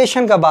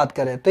इम्प्लीकेशन का बात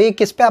करें तो ये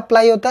किस पे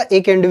अप्लाई होता है,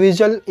 एक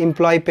इंडिविजुअल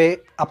एम्प्लॉय पे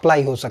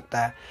अप्लाई हो सकता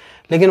है,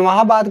 लेकिन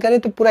वहाँ बात करें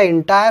तो पूरा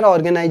इंटायर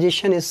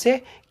ऑर्गेनाइजेशन इससे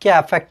क्या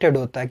अफेक्टेड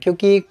होता है,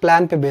 क्योंकि एक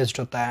प्लान पे बेस्ड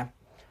होता है।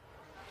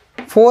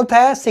 फोर्थ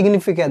है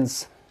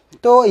सिग्निफिकेंस।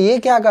 तो ये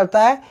क्या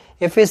करता है,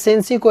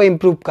 एफिशिएंसी को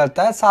इम्प्रूव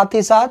करता है, साथ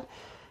ही साथ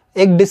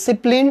एक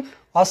डिसिप्लिन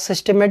और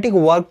सिस्टमेटिक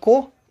वर्क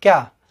को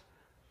क्या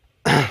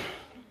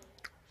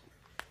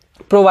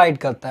प्रोवाइड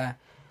करता है।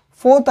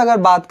 फोर्थ अगर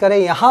बात करें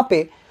यहाँ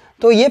पे,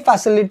 तो ये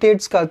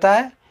फैसिलिटेट्स करता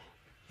है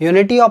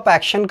यूनिटी ऑफ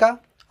एक्शन का,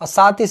 और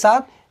साथ ही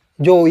साथ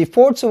जो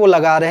इफोर्ट्स वो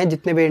लगा रहे हैं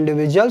जितने भी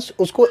इंडिविजुअल्स,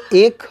 उसको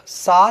एक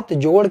साथ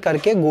जोड़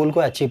करके गोल को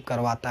अचीव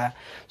करवाता है।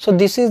 So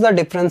this is the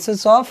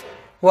differences of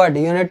what,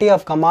 unity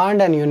of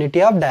command and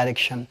unity of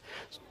direction.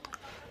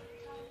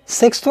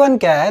 Sixth one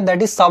क्या है,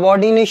 that is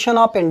subordination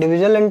of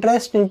individual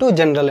interest into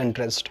general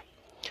interest.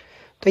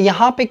 तो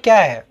यहाँ पे क्या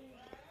है,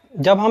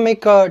 जब हम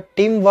एक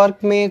टीम वर्क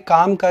में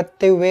काम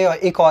करते हुए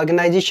एक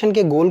ऑर्गेनाइजेशन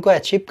के गोल को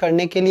अचीव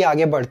करने के लिए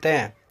आगे बढ़ते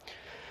हैं,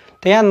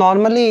 तो यहाँ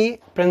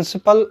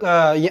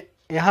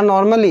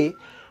नॉर्मली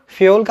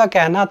फ्योल का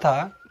कहना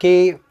था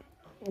कि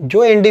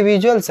जो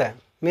इंडिविजुअल्स हैं,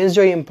 मीन्स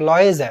जो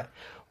एम्प्लॉयज़ हैं,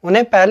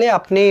 उन्हें पहले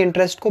अपने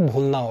इंटरेस्ट को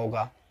भूलना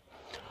होगा,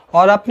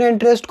 और अपने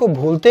इंटरेस्ट को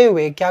भूलते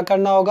हुए क्या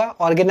करना होगा,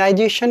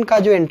 ऑर्गेनाइजेशन का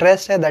जो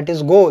इंटरेस्ट है, दैट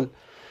इज़ गोल,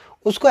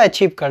 उसको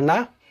अचीव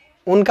करना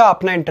उनका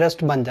अपना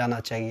इंटरेस्ट बन जाना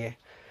चाहिए।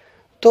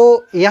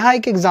 तो यहाँ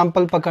एक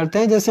एग्जांपल पकड़ते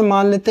हैं, जैसे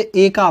मान लेते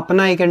ए का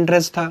अपना एक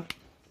इंटरेस्ट था,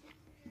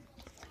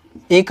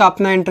 ए का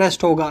अपना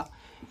इंटरेस्ट होगा,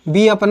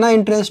 बी अपना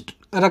इंटरेस्ट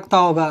रखता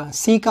होगा,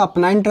 सी का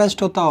अपना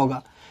इंटरेस्ट होता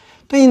होगा।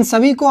 तो इन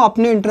सभी को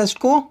अपने इंटरेस्ट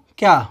को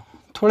क्या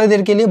थोड़ी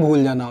देर के लिए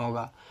भूल जाना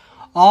होगा,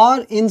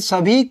 और इन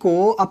सभी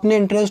को अपने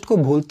इंटरेस्ट को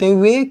भूलते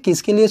हुए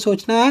किसके लिए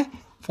सोचना है,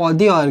 for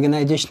the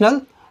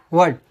organisational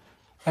word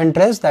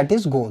interest, that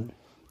is गोल।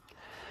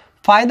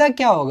 फ़ायदा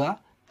क्या होगा,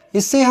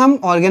 इससे हम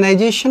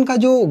ऑर्गेनाइजेशन का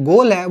जो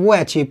गोल है वो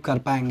अचीव कर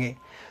पाएंगे।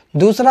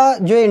 दूसरा,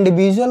 जो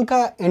इंडिविजुअल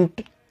का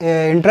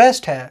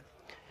इंटरेस्ट है,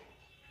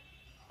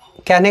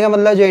 कहने का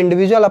मतलब जो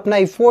इंडिविजुअल अपना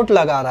इफ़ोर्ट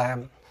लगा रहा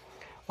है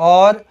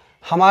और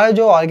हमारा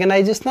जो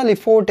ऑर्गेनाइजेशनल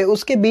इफ़ोर्ट है,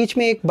 उसके बीच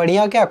में एक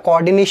बढ़िया क्या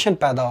कोऑर्डिनेशन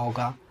पैदा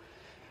होगा।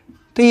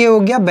 तो ये हो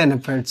गया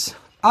बेनिफिट्स।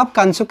 अब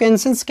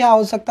कंसिक्वेंसेस क्या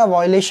हो सकता है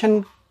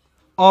वायलेशन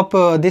ऑफ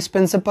दिस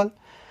प्रिंसिपल।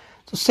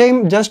 तो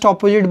सेम जस्ट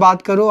ऑपोजिट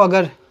बात करो,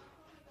 अगर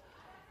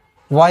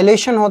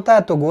वायलेशन होता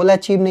है तो गोल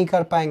अचीव नहीं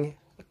कर पाएंगे,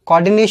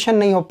 कोऑर्डिनेशन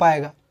नहीं हो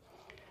पाएगा।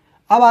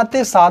 अब आते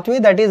हैं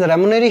सातवें, that is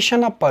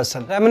remuneration of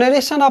person.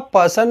 Remuneration of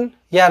person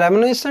या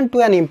रेम्युनरेशन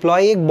टू एन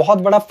एम्प्लॉय एक बहुत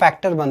बड़ा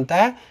फैक्टर बनता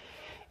है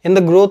इन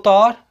द ग्रोथ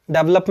और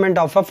डेवलपमेंट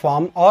ऑफ अ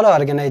फर्म और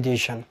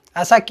ऑर्गेनाइजेशन।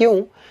 ऐसा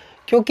क्यों?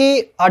 क्योंकि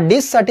अ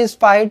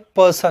dissatisfied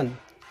person,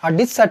 a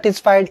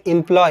dissatisfied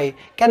employ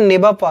can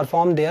never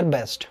perform their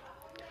best.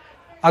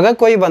 अगर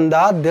कोई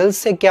बंदा दिल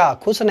से क्या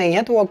खुश नहीं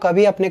है तो वो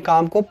कभी अपने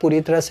काम को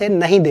पूरी तरह से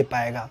नहीं दे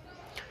पाएगा।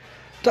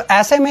 तो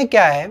ऐसे में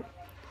क्या है,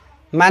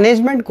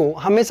 मैनेजमेंट को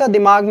हमेशा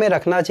दिमाग में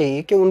रखना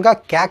चाहिए कि उनका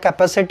क्या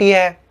कैपेसिटी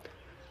है,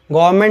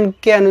 गवर्नमेंट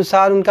के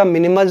अनुसार उनका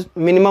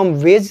मिनिमम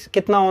वेज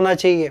कितना होना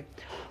चाहिए,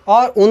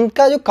 और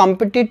उनका जो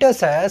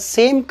कॉम्पिटिटर्स है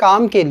सेम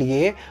काम के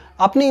लिए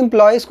अपने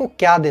एम्प्लॉयज़ को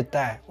क्या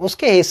देता है,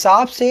 उसके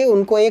हिसाब से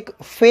उनको एक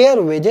फेयर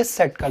वेजेस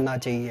सेट करना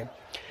चाहिए।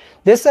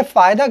 जिससे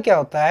फ़ायदा क्या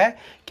होता है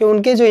कि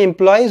उनके जो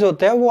एम्प्लॉयज़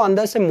होते हैं वो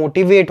अंदर से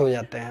मोटिवेट हो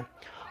जाते हैं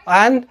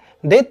and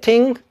they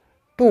think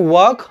to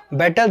work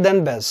better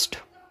than best.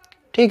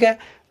 ठीक है,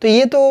 तो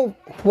ये तो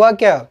हुआ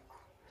क्या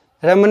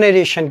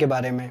रेम्युनरेशन के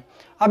बारे में।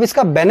 अब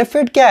इसका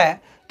बेनिफिट क्या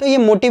है, तो ये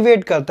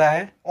मोटिवेट करता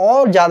है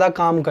और ज़्यादा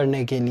काम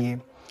करने के लिए।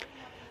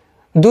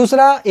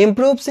 दूसरा,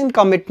 improves in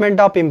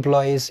commitment of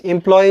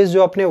employees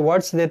जो अपने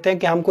वर्ड्स देते हैं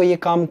कि हमको ये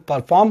काम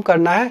परफॉर्म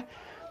करना है,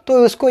 तो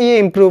उसको ये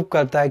इम्प्रूव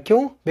करता है।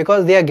 क्यों?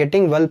 Because they are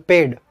getting well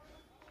paid.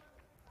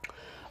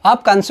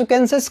 आप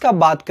कंसिक्वेंसेस का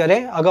बात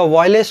करें, अगर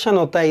वायलेशन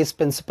होता है इस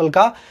प्रिंसिपल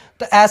का,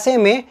 तो ऐसे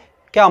में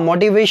क्या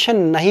मोटिवेशन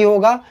नहीं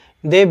होगा,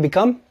 they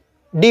become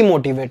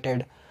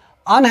demotivated.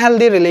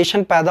 Unhealthy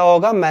relation पैदा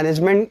होगा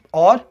मैनेजमेंट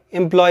और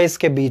एम्प्लॉयज़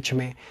के बीच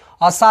में,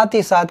 और साथ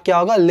ही साथ क्या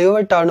होगा,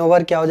 लेबर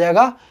टर्नओवर क्या हो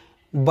जाएगा,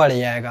 बढ़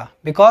जाएगा।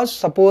 बिकॉज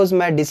सपोज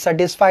मैं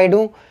डिससेटिस्फाइड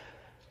हूँ,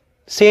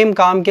 सेम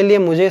काम के लिए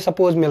मुझे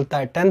सपोज मिलता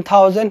है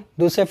 10,000,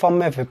 दूसरे फॉर्म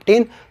में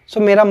 15, सो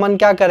मेरा मन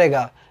क्या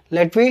करेगा,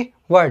 late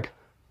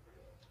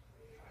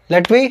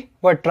we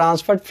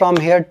transfer from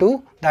here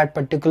to that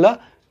particular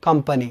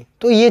company.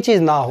 तो ये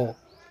चीज़ ना हो।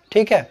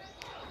 ठीक है,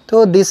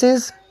 तो this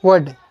is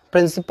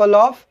principle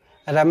of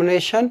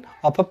remuneration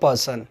of a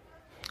person.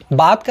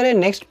 बात करें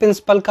नेक्स्ट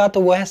प्रिंसिपल का,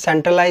 तो वो है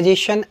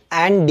सेंट्रलाइजेशन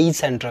एंड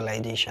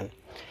डिसेंट्रलाइजेशन।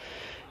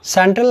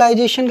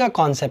 सेंट्रलाइजेशन का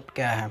कॉन्सेप्ट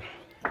क्या है?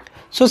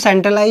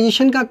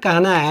 सेंट्रलाइजेशन का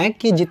कहना है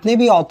कि जितने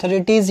भी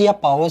अथॉरिटीज़ या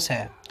पावर्स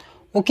है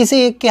वो किसी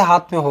एक के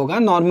हाथ में होगा,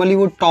 नॉर्मली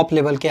वो टॉप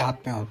लेवल के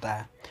हाथ में होता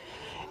है।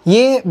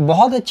 ये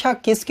बहुत अच्छा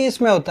किस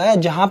केस में होता है,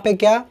 जहाँ पे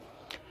क्या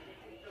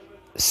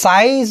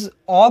साइज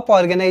ऑफ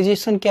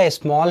ऑर्गेनाइजेशन क्या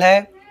स्मॉल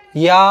है,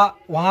 या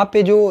वहाँ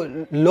पे जो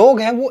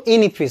लोग हैं वो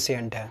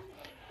इनएफिशिएंट है।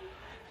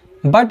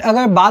 बट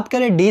अगर बात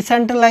करें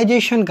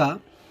डिसेंट्रलाइजेशन का,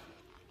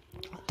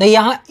 तो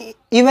यहाँ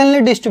इवनली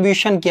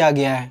डिस्ट्रीब्यूशन किया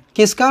गया है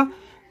किसका,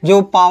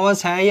 जो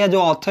पावर्स है या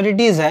जो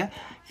अथॉरिटीज़ है,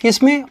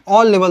 किसमें,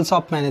 ऑल लेवल्स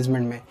ऑफ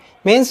मैनेजमेंट में।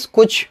 मीन्स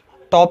कुछ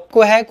टॉप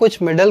को है,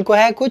 कुछ मिडल को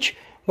है, कुछ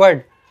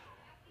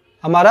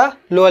हमारा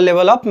लोअर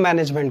लेवल ऑफ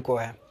मैनेजमेंट को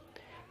है।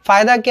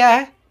 फ़ायदा क्या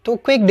है, तो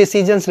क्विक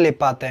डिसीजंस ले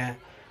पाते हैं।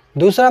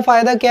 दूसरा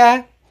फ़ायदा क्या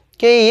है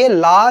कि ये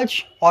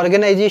लार्ज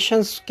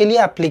ऑर्गेनाइजेशंस के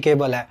लिए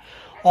एप्लीकेबल है,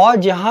 और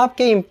जहाँ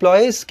आपके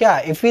एम्प्लॉयज़ क्या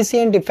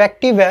एफिशिएंट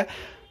इफ़ेक्टिव है,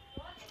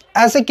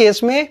 ऐसे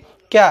केस में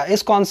क्या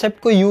इस कॉन्सेप्ट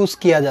को यूज़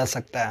किया जा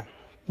सकता है।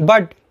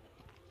 बट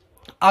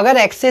अगर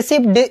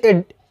एक्सेसिव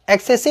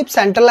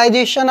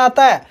सेंट्रलाइजेशन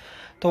आता है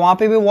तो वहाँ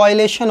पे भी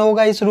वायलेशन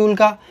होगा इस रूल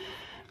का,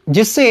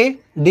 जिससे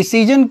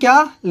डिसीजन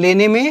क्या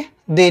लेने में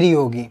देरी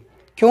होगी।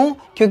 क्यों?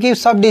 क्योंकि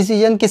सब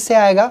डिसीजन किससे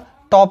आएगा,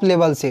 टॉप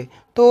लेवल से,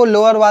 तो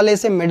लोअर वाले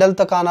से मिडल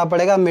तक आना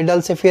पड़ेगा,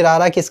 मिडल से फिर आ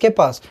रहा है किसके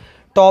पास,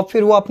 टॉप,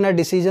 फिर वो अपना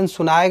डिसीजन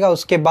सुनाएगा,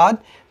 उसके बाद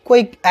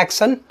कोई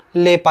एक्शन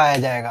ले पाया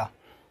जाएगा।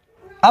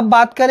 अब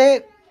बात करें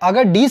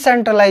अगर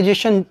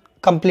डिसेंट्रलाइजेशन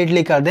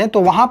कंप्लीटली कर दें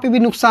तो वहाँ पे भी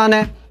नुकसान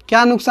है।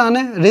 क्या नुकसान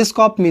है? Risk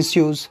of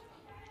misuse.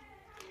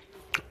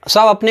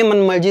 सब अपने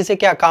मनमर्जी से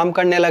क्या काम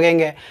करने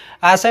लगेंगे,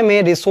 ऐसे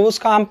में रिसोर्स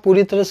का हम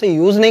पूरी तरह से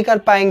यूज़ नहीं कर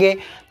पाएंगे,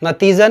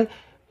 नतीजन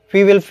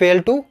we will fail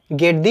to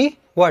get the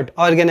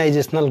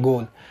organisational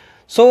गोल।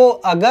 सो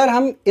अगर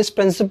हम इस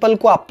प्रिंसिपल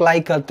को अप्लाई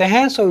करते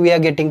हैं, so we are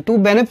getting to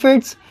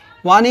benefits.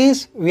 One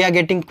is we are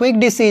getting quick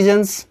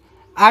decisions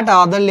eight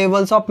other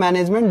levels of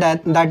management,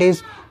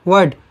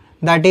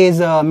 that is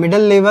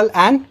middle level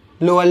and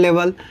lower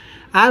level,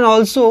 and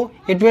also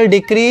it will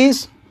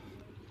decrease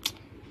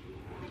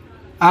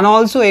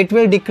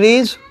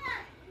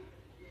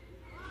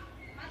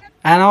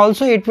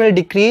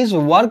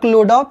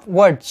workload of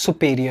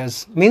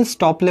superiors, means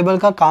top level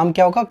का काम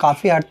क्या होगा,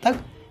 काफ़ी हद तक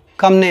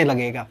कमने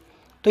लगेगा।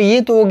 तो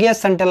ये तो हो गया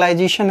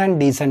सेंट्रलाइजेशन एंड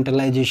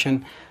डिसेंट्रलाइजेशन।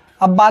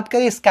 अब बात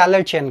करें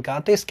स्केलर चेन का,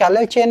 तो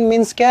स्केलर चेन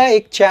मीन्स क्या है,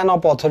 एक चैन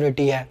ऑफ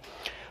अथॉरिटी है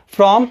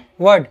फ्रॉम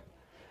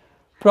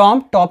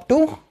टॉप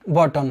टू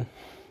बॉटम।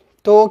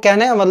 तो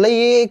कहने का मतलब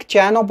ये एक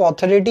चैन ऑफ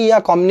अथॉरिटी या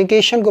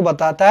कम्युनिकेशन को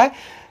बताता है,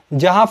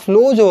 जहाँ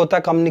फ्लो जो होता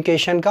है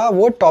कम्युनिकेशन का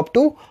वो टॉप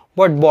टू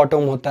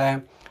बॉटम होता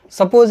है।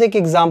 सपोज एक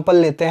एग्जांपल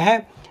लेते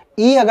हैं,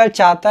 ई अगर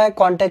चाहता है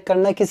कांटेक्ट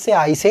करना किससे,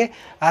 आई से,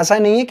 ऐसा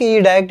नहीं है कि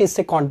ये डायरेक्ट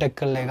इससे कांटेक्ट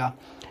कर लेगा।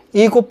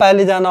 ई को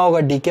पहले जाना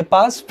होगा डी के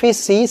पास, फिर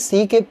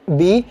सी के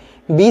बी,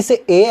 बी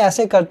से ए,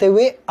 ऐसे करते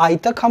हुए आई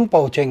तक हम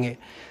पहुँचेंगे।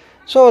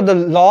 So the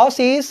loss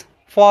is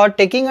for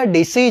taking a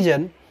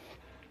decision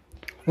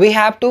we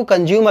have to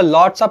consume a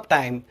lots of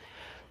time.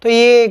 तो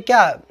ये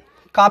क्या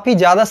काफ़ी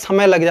ज़्यादा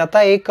समय लग जाता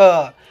है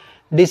एक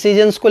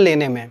डिसीजंस को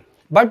लेने में।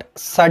 बट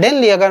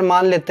सडनली अगर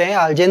मान लेते हैं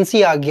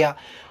अर्जेंसी आ गया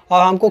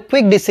और हमको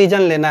क्विक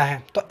डिसीजन लेना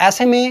है, तो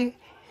ऐसे में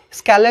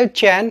स्केलर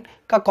चेन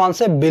का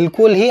कॉन्सेप्ट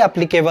बिल्कुल ही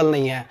एप्लीकेबल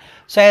नहीं है।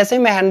 सो ऐसे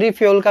में हेनरी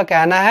फेयोल का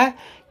कहना है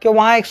कि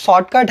वहाँ एक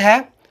शॉर्टकट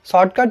है।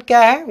 शॉर्टकट क्या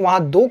है, वहाँ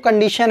दो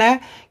कंडीशन है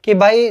कि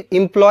भाई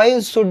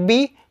employees should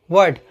be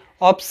what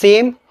of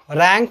same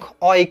rank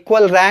और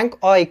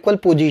इक्वल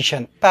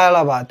पोजीशन,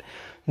 पहला बात।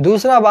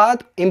 दूसरा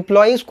बात,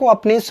 एम्प्लॉयज को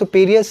अपने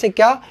सुपीरियर से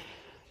क्या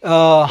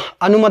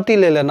अनुमति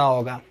ले लेना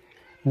होगा।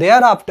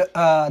 There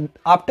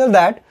after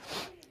that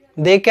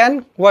they can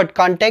what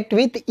contact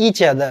with each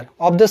other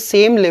of the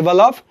same level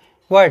of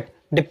what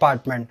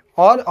department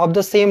or of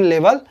the same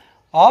level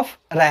of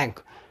rank।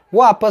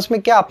 वो आपस में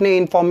क्या अपने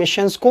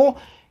इंफॉर्मेशंस को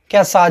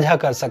क्या साझा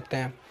कर सकते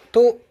हैं।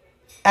 तो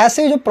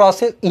ऐसे जो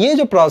प्रोसेस, ये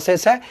जो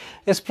प्रोसेस है,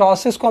 इस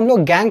प्रोसेस को हम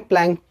लोग गैंग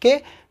प्लैंक के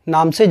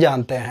नाम से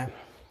जानते हैं।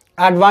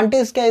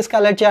 एडवांटेज क्या है इसका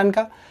अलर्ट चैन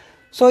का,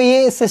 सो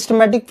ये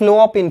सिस्टमेटिक फ्लो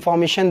ऑफ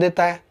इंफॉर्मेशन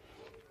देता है।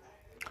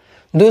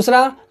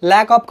 दूसरा,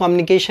 लैक ऑफ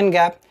कम्युनिकेशन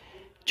गैप,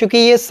 चूंकि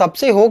ये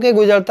सबसे होके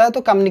गुजरता है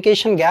तो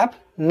कम्युनिकेशन गैप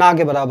ना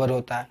के बराबर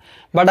होता है।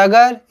 बट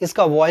अगर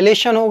इसका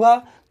वायलेशन होगा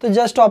तो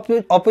just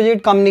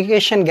opposite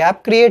communication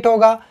gap create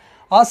होगा,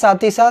 और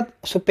साथ ही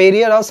साथ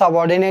सुपेरियर और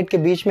सबऑर्डिनेट के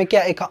बीच में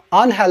क्या एक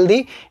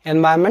अनहेल्दी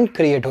एनवायरनमेंट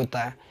क्रिएट होता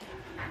है।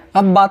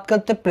 अब बात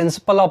करते हैं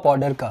प्रिंसिपल ऑफ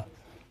ऑर्डर का।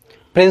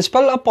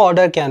 प्रिंसिपल ऑफ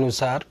ऑर्डर के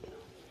अनुसार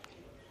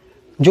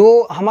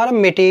जो हमारा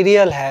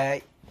मटेरियल है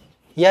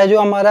या जो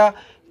हमारा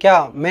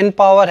क्या मैन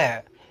पावर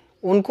है,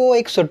 उनको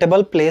एक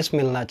सुटेबल प्लेस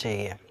मिलना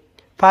चाहिए।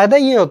 फ़ायदा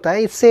ये होता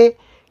है, इससे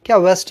क्या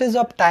वेस्टेज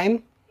ऑफ टाइम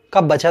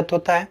का बचत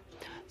होता है,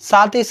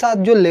 साथ ही साथ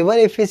जो लेबर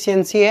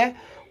एफिशिएंसी है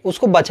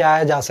उसको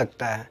बचाया जा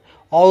सकता है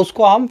और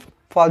उसको हम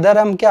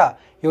फर्दर क्या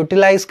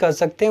यूटिलाइज कर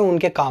सकते हैं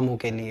उनके कामों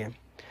के लिए।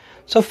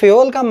 सो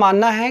फेयोल का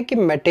मानना है कि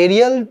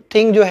मटेरियल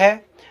थिंग जो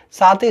है,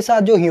 साथ ही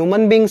साथ जो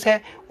ह्यूमन बींग्स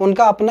है,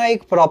 उनका अपना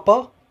एक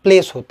प्रॉपर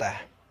प्लेस होता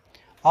है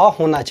और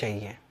होना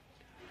चाहिए।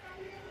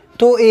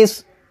 तो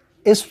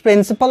इस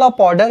प्रिंसिपल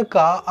ऑफ ऑर्डर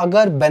का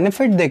अगर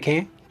बेनिफिट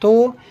देखें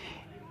तो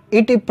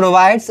it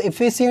provides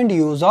efficient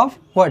use of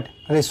what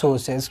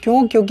resources.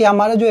 क्यों? क्योंकि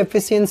हमारा जो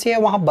एफिशिएंसी है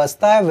वहाँ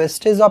बचता है,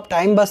 वेस्टेज ऑफ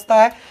टाइम बचता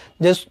है,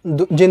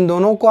 जिन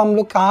दोनों को हम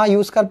लोग कहाँ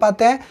यूज़ कर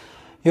पाते हैं,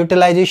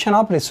 यूटिलाइजेशन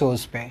ऑफ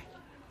रिसोर्स पे।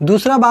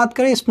 दूसरा बात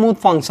करें स्मूथ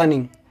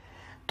फंक्शनिंग,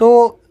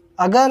 तो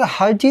अगर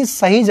हर चीज़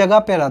सही जगह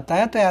पे रहता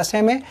है तो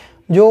ऐसे में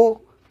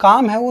जो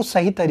काम है वो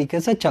सही तरीके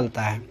से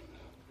चलता है।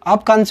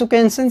 अब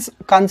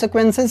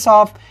consequences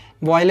of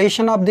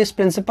violation of this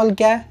principle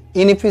क्या है?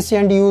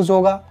 इनएफिशिएंट यूज़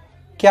होगा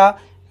क्या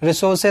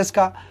रिसोर्सेज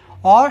का,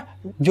 और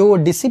जो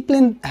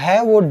डिसिप्लिन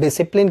है वो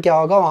डिसिप्लिन क्या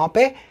होगा वहाँ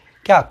पे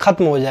क्या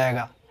ख़त्म हो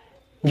जाएगा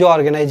जो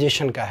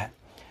ऑर्गेनाइजेशन का है।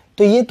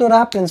 तो ये तो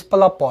रहा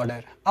प्रिंसिपल ऑफ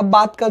ऑर्डर। अब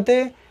बात करते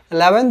हैं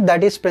 11th,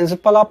 that is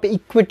principle of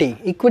equity.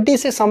 Equity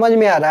से समझ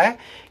में आ रहा है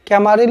कि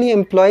हमारे लिए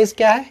एम्प्लॉयज़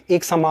क्या है,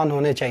 एक समान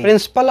होने चाहिए।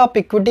 प्रिंसिपल ऑफ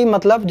इक्विटी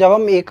मतलब जब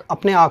हम एक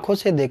अपने आँखों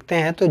से देखते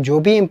हैं तो जो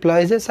भी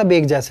एम्प्लॉयज़ है सब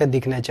एक जैसे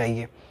दिखने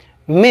चाहिए।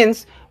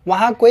 मीन्स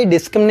वहाँ कोई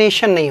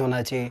डिस्क्रिमिनेशन नहीं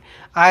होना चाहिए।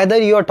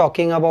 Either you are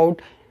talking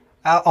about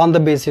on the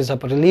basis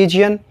of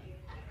religion,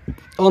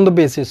 on the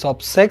basis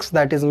of sex,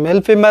 that is male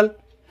female,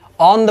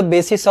 on the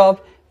basis of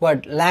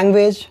what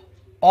language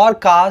or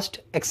caste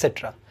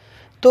etc.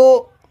 तो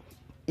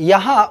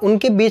यहाँ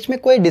उनके बीच में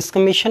कोई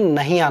डिस्क्रिमिनेशन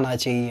नहीं आना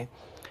चाहिए।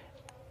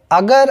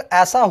 अगर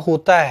ऐसा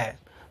होता है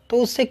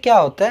तो उससे क्या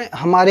होता है,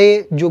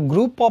 हमारे जो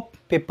ग्रुप ऑफ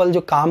पीपल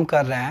जो काम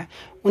कर रहे हैं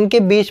उनके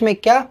बीच में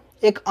क्या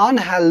एक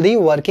अनहेल्दी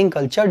वर्किंग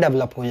कल्चर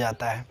डेवलप हो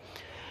जाता है,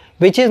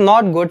 which is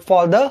not good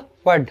for the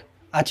what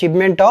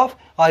achievement of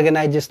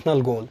organisational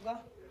goal.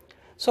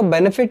 So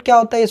benefit क्या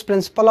होता है इस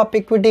प्रिंसिपल ऑफ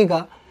इक्विटी का?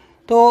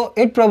 तो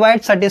it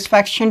provide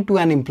satisfaction to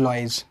N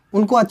employees,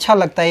 उनको अच्छा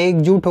लगता है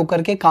एकजुट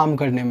होकर के काम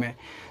करने में।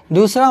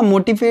 दूसरा,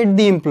 मोटिवेट द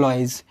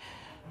एम्प्लॉयज़।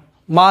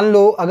 मान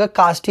लो अगर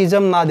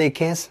कास्टिज्म ना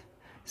देखें,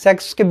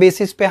 सेक्स के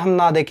बेसिस पे हम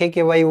ना देखें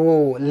कि भाई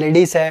वो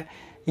लेडीज़ है,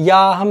 या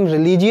हम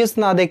रिलीजियस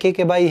ना देखें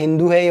कि भाई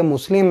हिंदू है या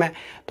मुस्लिम है,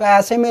 तो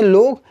ऐसे में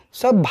लोग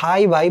सब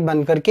भाई भाई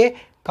बन करके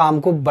काम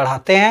को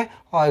बढ़ाते हैं,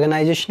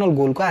 ऑर्गेनाइजेशनल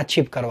गोल को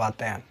अचीव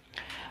करवाते हैं।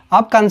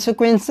 अब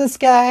कंसिक्वेंसेस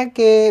क्या है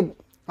कि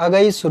अगर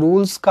इस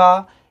रूल्स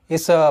का,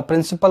 इस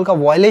प्रिंसिपल का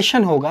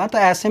वायलेशन होगा तो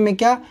ऐसे में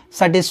क्या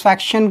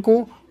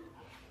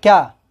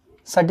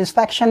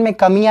सेटिस्फैक्शन में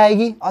कमी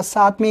आएगी, और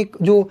साथ में एक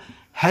जो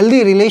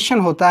हेल्दी रिलेशन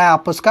होता है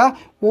आपस का,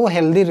 वो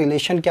हेल्दी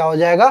रिलेशन क्या हो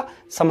जाएगा,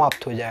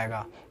 समाप्त हो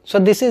जाएगा। So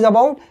this is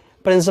about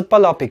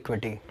principle of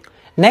equity.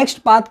 Next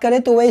बात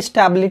करें तो वह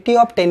stability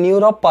of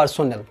tenure of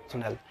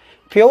personnel.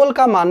 Fayol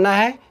का मानना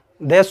है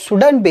there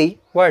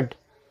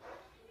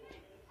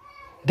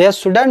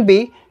shouldn't be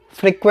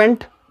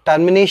frequent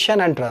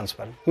termination and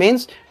transfer।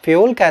 Means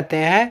Fayol कहते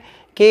हैं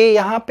कि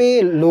यहाँ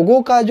पे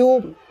लोगों का जो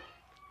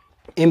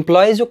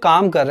एम्प्लॉयज़ जो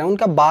काम कर रहे हैं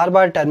उनका बार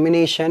बार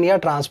टर्मिनेशन या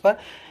ट्रांसफ़र,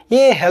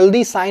 ये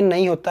हेल्दी साइन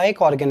नहीं होता है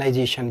एक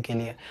ऑर्गेनाइजेशन के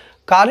लिए।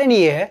 कारण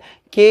ये है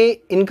कि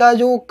इनका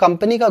जो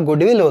कंपनी का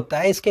गुडविल होता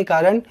है, इसके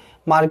कारण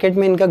मार्केट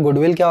में इनका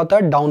गुडविल क्या होता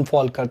है,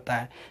 डाउनफॉल करता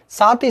है।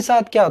 साथ ही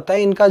साथ क्या होता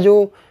है, इनका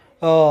जो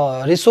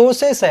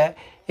रिसोर्सेस है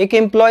एक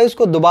एम्प्लॉयज़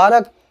को दोबारा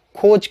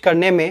खोज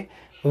करने में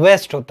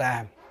वेस्ट होता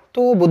है।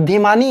 तो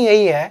बुद्धिमानी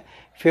यही है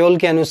फ्योल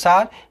के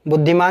अनुसार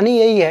बुद्धिमानी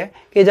यही है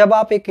कि जब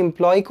आप एक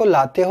एम्प्लॉय को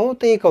लाते हो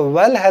तो एक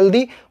वेल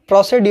हेल्दी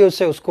प्रोसीड्यूर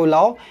से उसको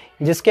लाओ,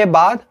 जिसके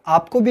बाद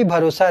आपको भी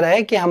भरोसा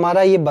रहे कि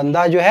हमारा ये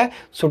बंदा जो है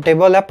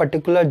सुटेबल है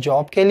पर्टिकुलर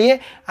जॉब के लिए,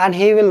 and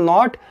he will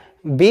not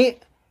be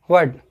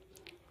what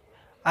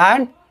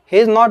and he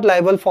is not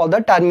liable for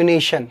the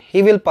termination,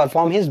 he will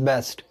perform his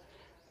best.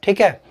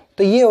 ठीक है,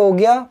 तो ये हो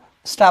गया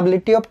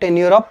stability of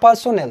tenure of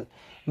personnel.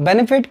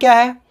 Benefit क्या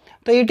है?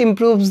 तो it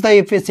improves the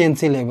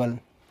efficiency level.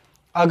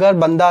 अगर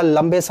बंदा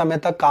लंबे समय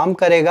तक काम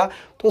करेगा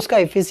तो उसका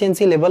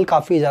एफिशिएंसी लेवल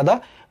काफ़ी ज़्यादा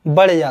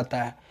बढ़ जाता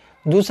है।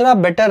 दूसरा,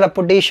 बेटर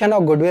रेपुटेशन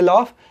और गुडविल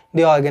ऑफ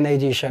द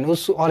ऑर्गेनाइजेशन।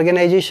 उस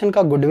ऑर्गेनाइजेशन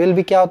का गुडविल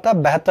भी क्या होता है?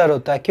 बेहतर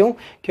होता है। क्यों?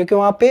 क्योंकि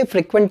वहाँ पे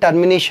फ्रिक्वेंट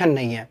टर्मिनेशन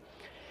नहीं है।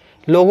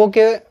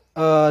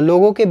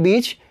 लोगों के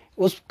बीच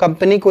उस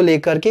कंपनी को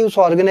लेकर के, उस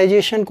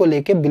ऑर्गेनाइजेशन को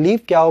लेकर बिलीव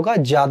क्या होगा?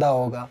 ज़्यादा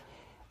होगा।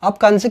 अब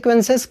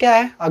कंसिक्वेंसेस क्या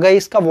है अगर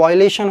इसका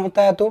वायलेशन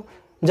होता है? तो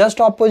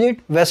just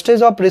opposite,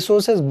 wastage of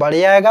resources बढ़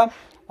जाएगा,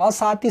 और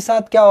साथ ही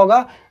साथ क्या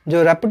होगा?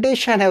 जो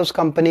रेपुटेशन है उस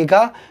कंपनी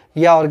का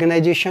या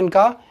ऑर्गेनाइजेशन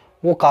का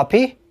वो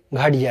काफ़ी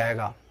घट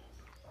जाएगा।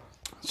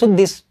 So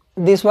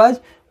this was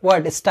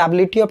what?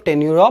 Stability of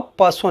tenure of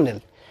personnel.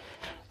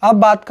 अब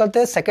बात करते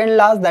हैं second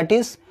last, that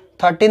is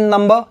 13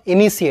 number,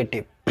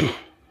 initiative.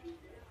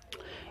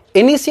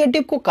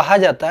 Initiative को कहा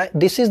जाता है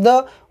this is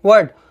the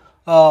word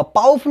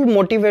powerful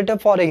motivator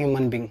for a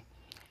human being.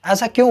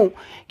 ऐसा क्यों?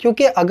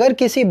 क्योंकि अगर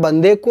किसी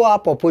बंदे को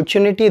आप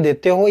अपॉर्चुनिटी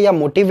देते हो या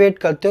मोटिवेट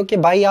करते हो कि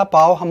भाई आप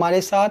आओ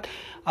हमारे साथ,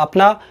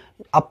 अपना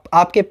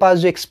आपके पास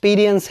जो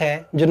एक्सपीरियंस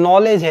है, जो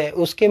नॉलेज है,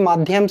 उसके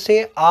माध्यम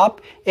से आप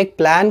एक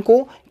प्लान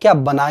को क्या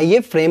बनाइए,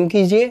 फ्रेम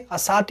कीजिए और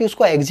साथ ही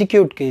उसको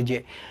एग्जीक्यूट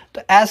कीजिए,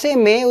 तो ऐसे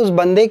में उस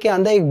बंदे के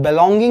अंदर एक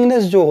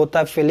बिलोंगिंगनेस जो होता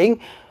है, फीलिंग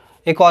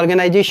एक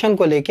ऑर्गेनाइजेशन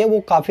को लेके, वो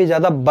काफ़ी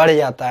ज़्यादा बढ़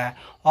जाता है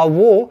और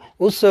वो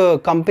उस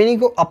कंपनी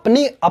को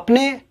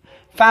अपने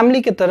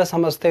फैमिली की तरह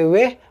समझते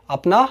हुए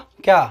अपना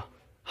क्या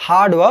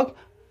हार्ड वर्क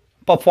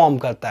परफॉर्म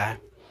करता है।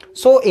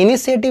 सो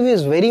initiative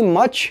is very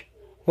much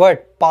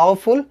what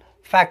powerful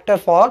factor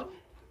for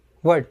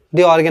what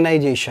the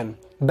organisation.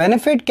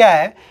 Benefit क्या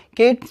है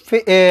कि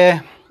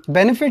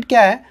बेनिफिट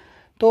क्या है?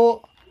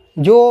 तो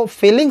जो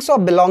फीलिंग्स ऑफ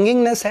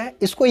बिलोंगिंगनेस है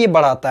इसको ये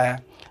बढ़ाता है।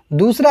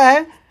 दूसरा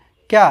है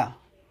क्या?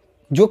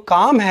 जो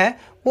काम है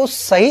वो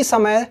सही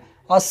समय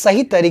और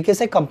सही तरीके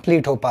से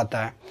कंप्लीट हो पाता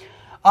है।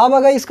 अब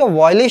अगर इसका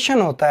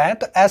वायलेशन होता है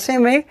तो ऐसे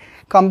में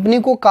कंपनी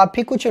को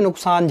काफ़ी कुछ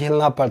नुकसान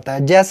झेलना पड़ता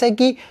है, जैसे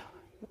कि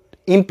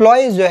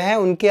एम्प्लॉयज़ जो है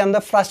उनके अंदर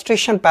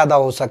फ्रस्ट्रेशन पैदा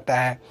हो सकता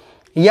है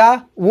या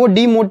वो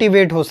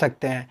डीमोटिवेट हो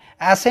सकते हैं।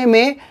 ऐसे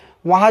में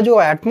वहाँ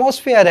जो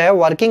एटमॉस्फेयर है,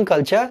 वर्किंग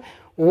कल्चर,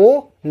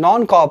 वो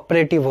नॉन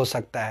कोऑपरेटिव हो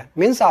सकता है,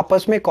 मीन्स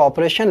आपस में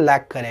कोऑपरेशन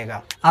लैक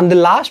करेगा। And the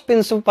last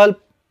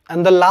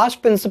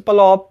principle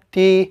of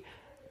the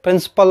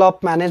principle of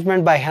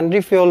management by Henry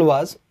Fayol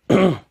was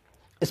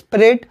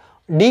spirit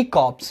D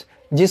corps,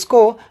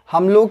 जिसको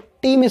हम लोग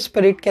टीम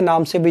स्पिरिट के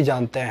नाम से भी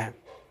जानते हैं।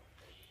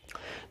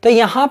 तो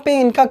यहाँ पे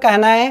इनका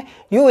कहना है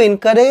you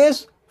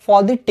encourage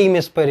for the team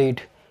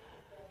spirit,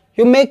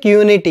 you make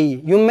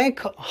unity, you make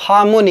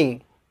harmony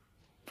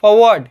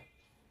forward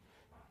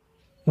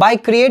by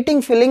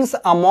creating feelings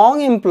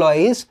among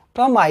employees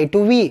from I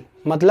to we.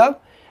 मतलब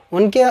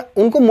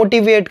उनको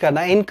मोटिवेट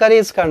करना है,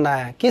 इनकरेज करना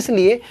है। किस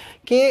लिए?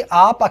 कि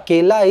आप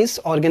अकेला इस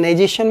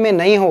ऑर्गेनाइजेशन में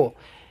नहीं हो।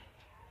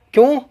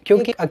 क्यों?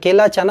 क्योंकि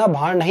अकेला चना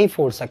भार नहीं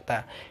फोड़ सकता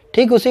है।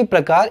 ठीक उसी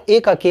प्रकार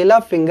एक अकेला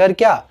फिंगर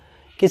क्या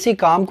किसी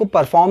काम को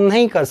परफॉर्म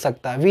नहीं कर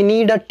सकता। We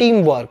need a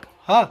team work.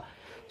 हाँ,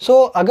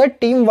 सो अगर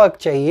टीम वर्क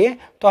चाहिए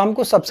तो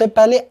हमको सबसे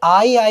पहले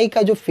आई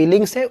का जो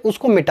फीलिंग्स है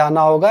उसको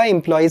मिटाना होगा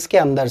एम्प्लॉयज़ के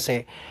अंदर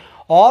से,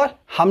 और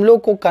हम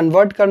लोग को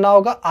कन्वर्ट करना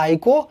होगा आई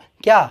को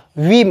क्या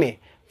वी में।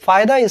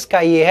 फ़ायदा इसका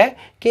ये है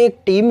कि एक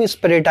टीम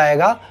स्पिरिट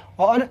आएगा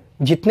और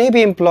जितने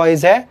भी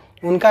एम्प्लॉयज़ हैं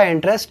उनका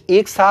इंटरेस्ट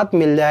एक साथ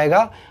मिल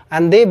जाएगा,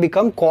 and they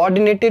become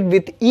coordinated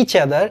with each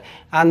other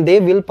and they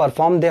will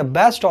perform their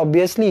best.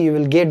 Obviously you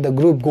will get the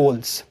group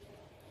goals.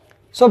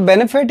 So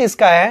benefit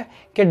इसका है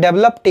कि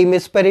डेवलप टीम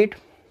स्पिरिट,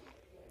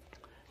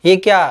 ये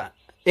क्या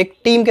एक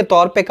टीम के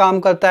तौर पे काम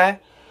करता है।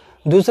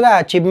 दूसरा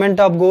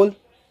अचीवमेंट ऑफ गोल,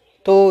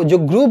 तो जो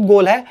ग्रुप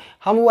गोल है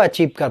हम वो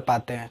अचीव कर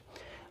पाते हैं।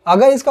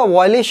 अगर इसका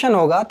वायलेशन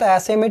होगा तो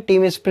ऐसे में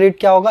टीम स्पिरिट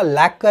क्या होगा?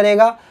 लैक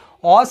करेगा,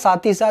 और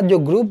साथ ही साथ जो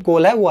ग्रुप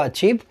गोल है वो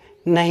अचीव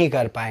नहीं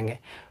कर पाएंगे।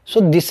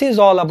 So this is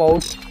all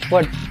about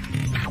what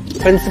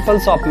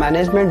principles of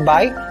management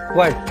by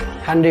what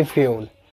Henry Fayol.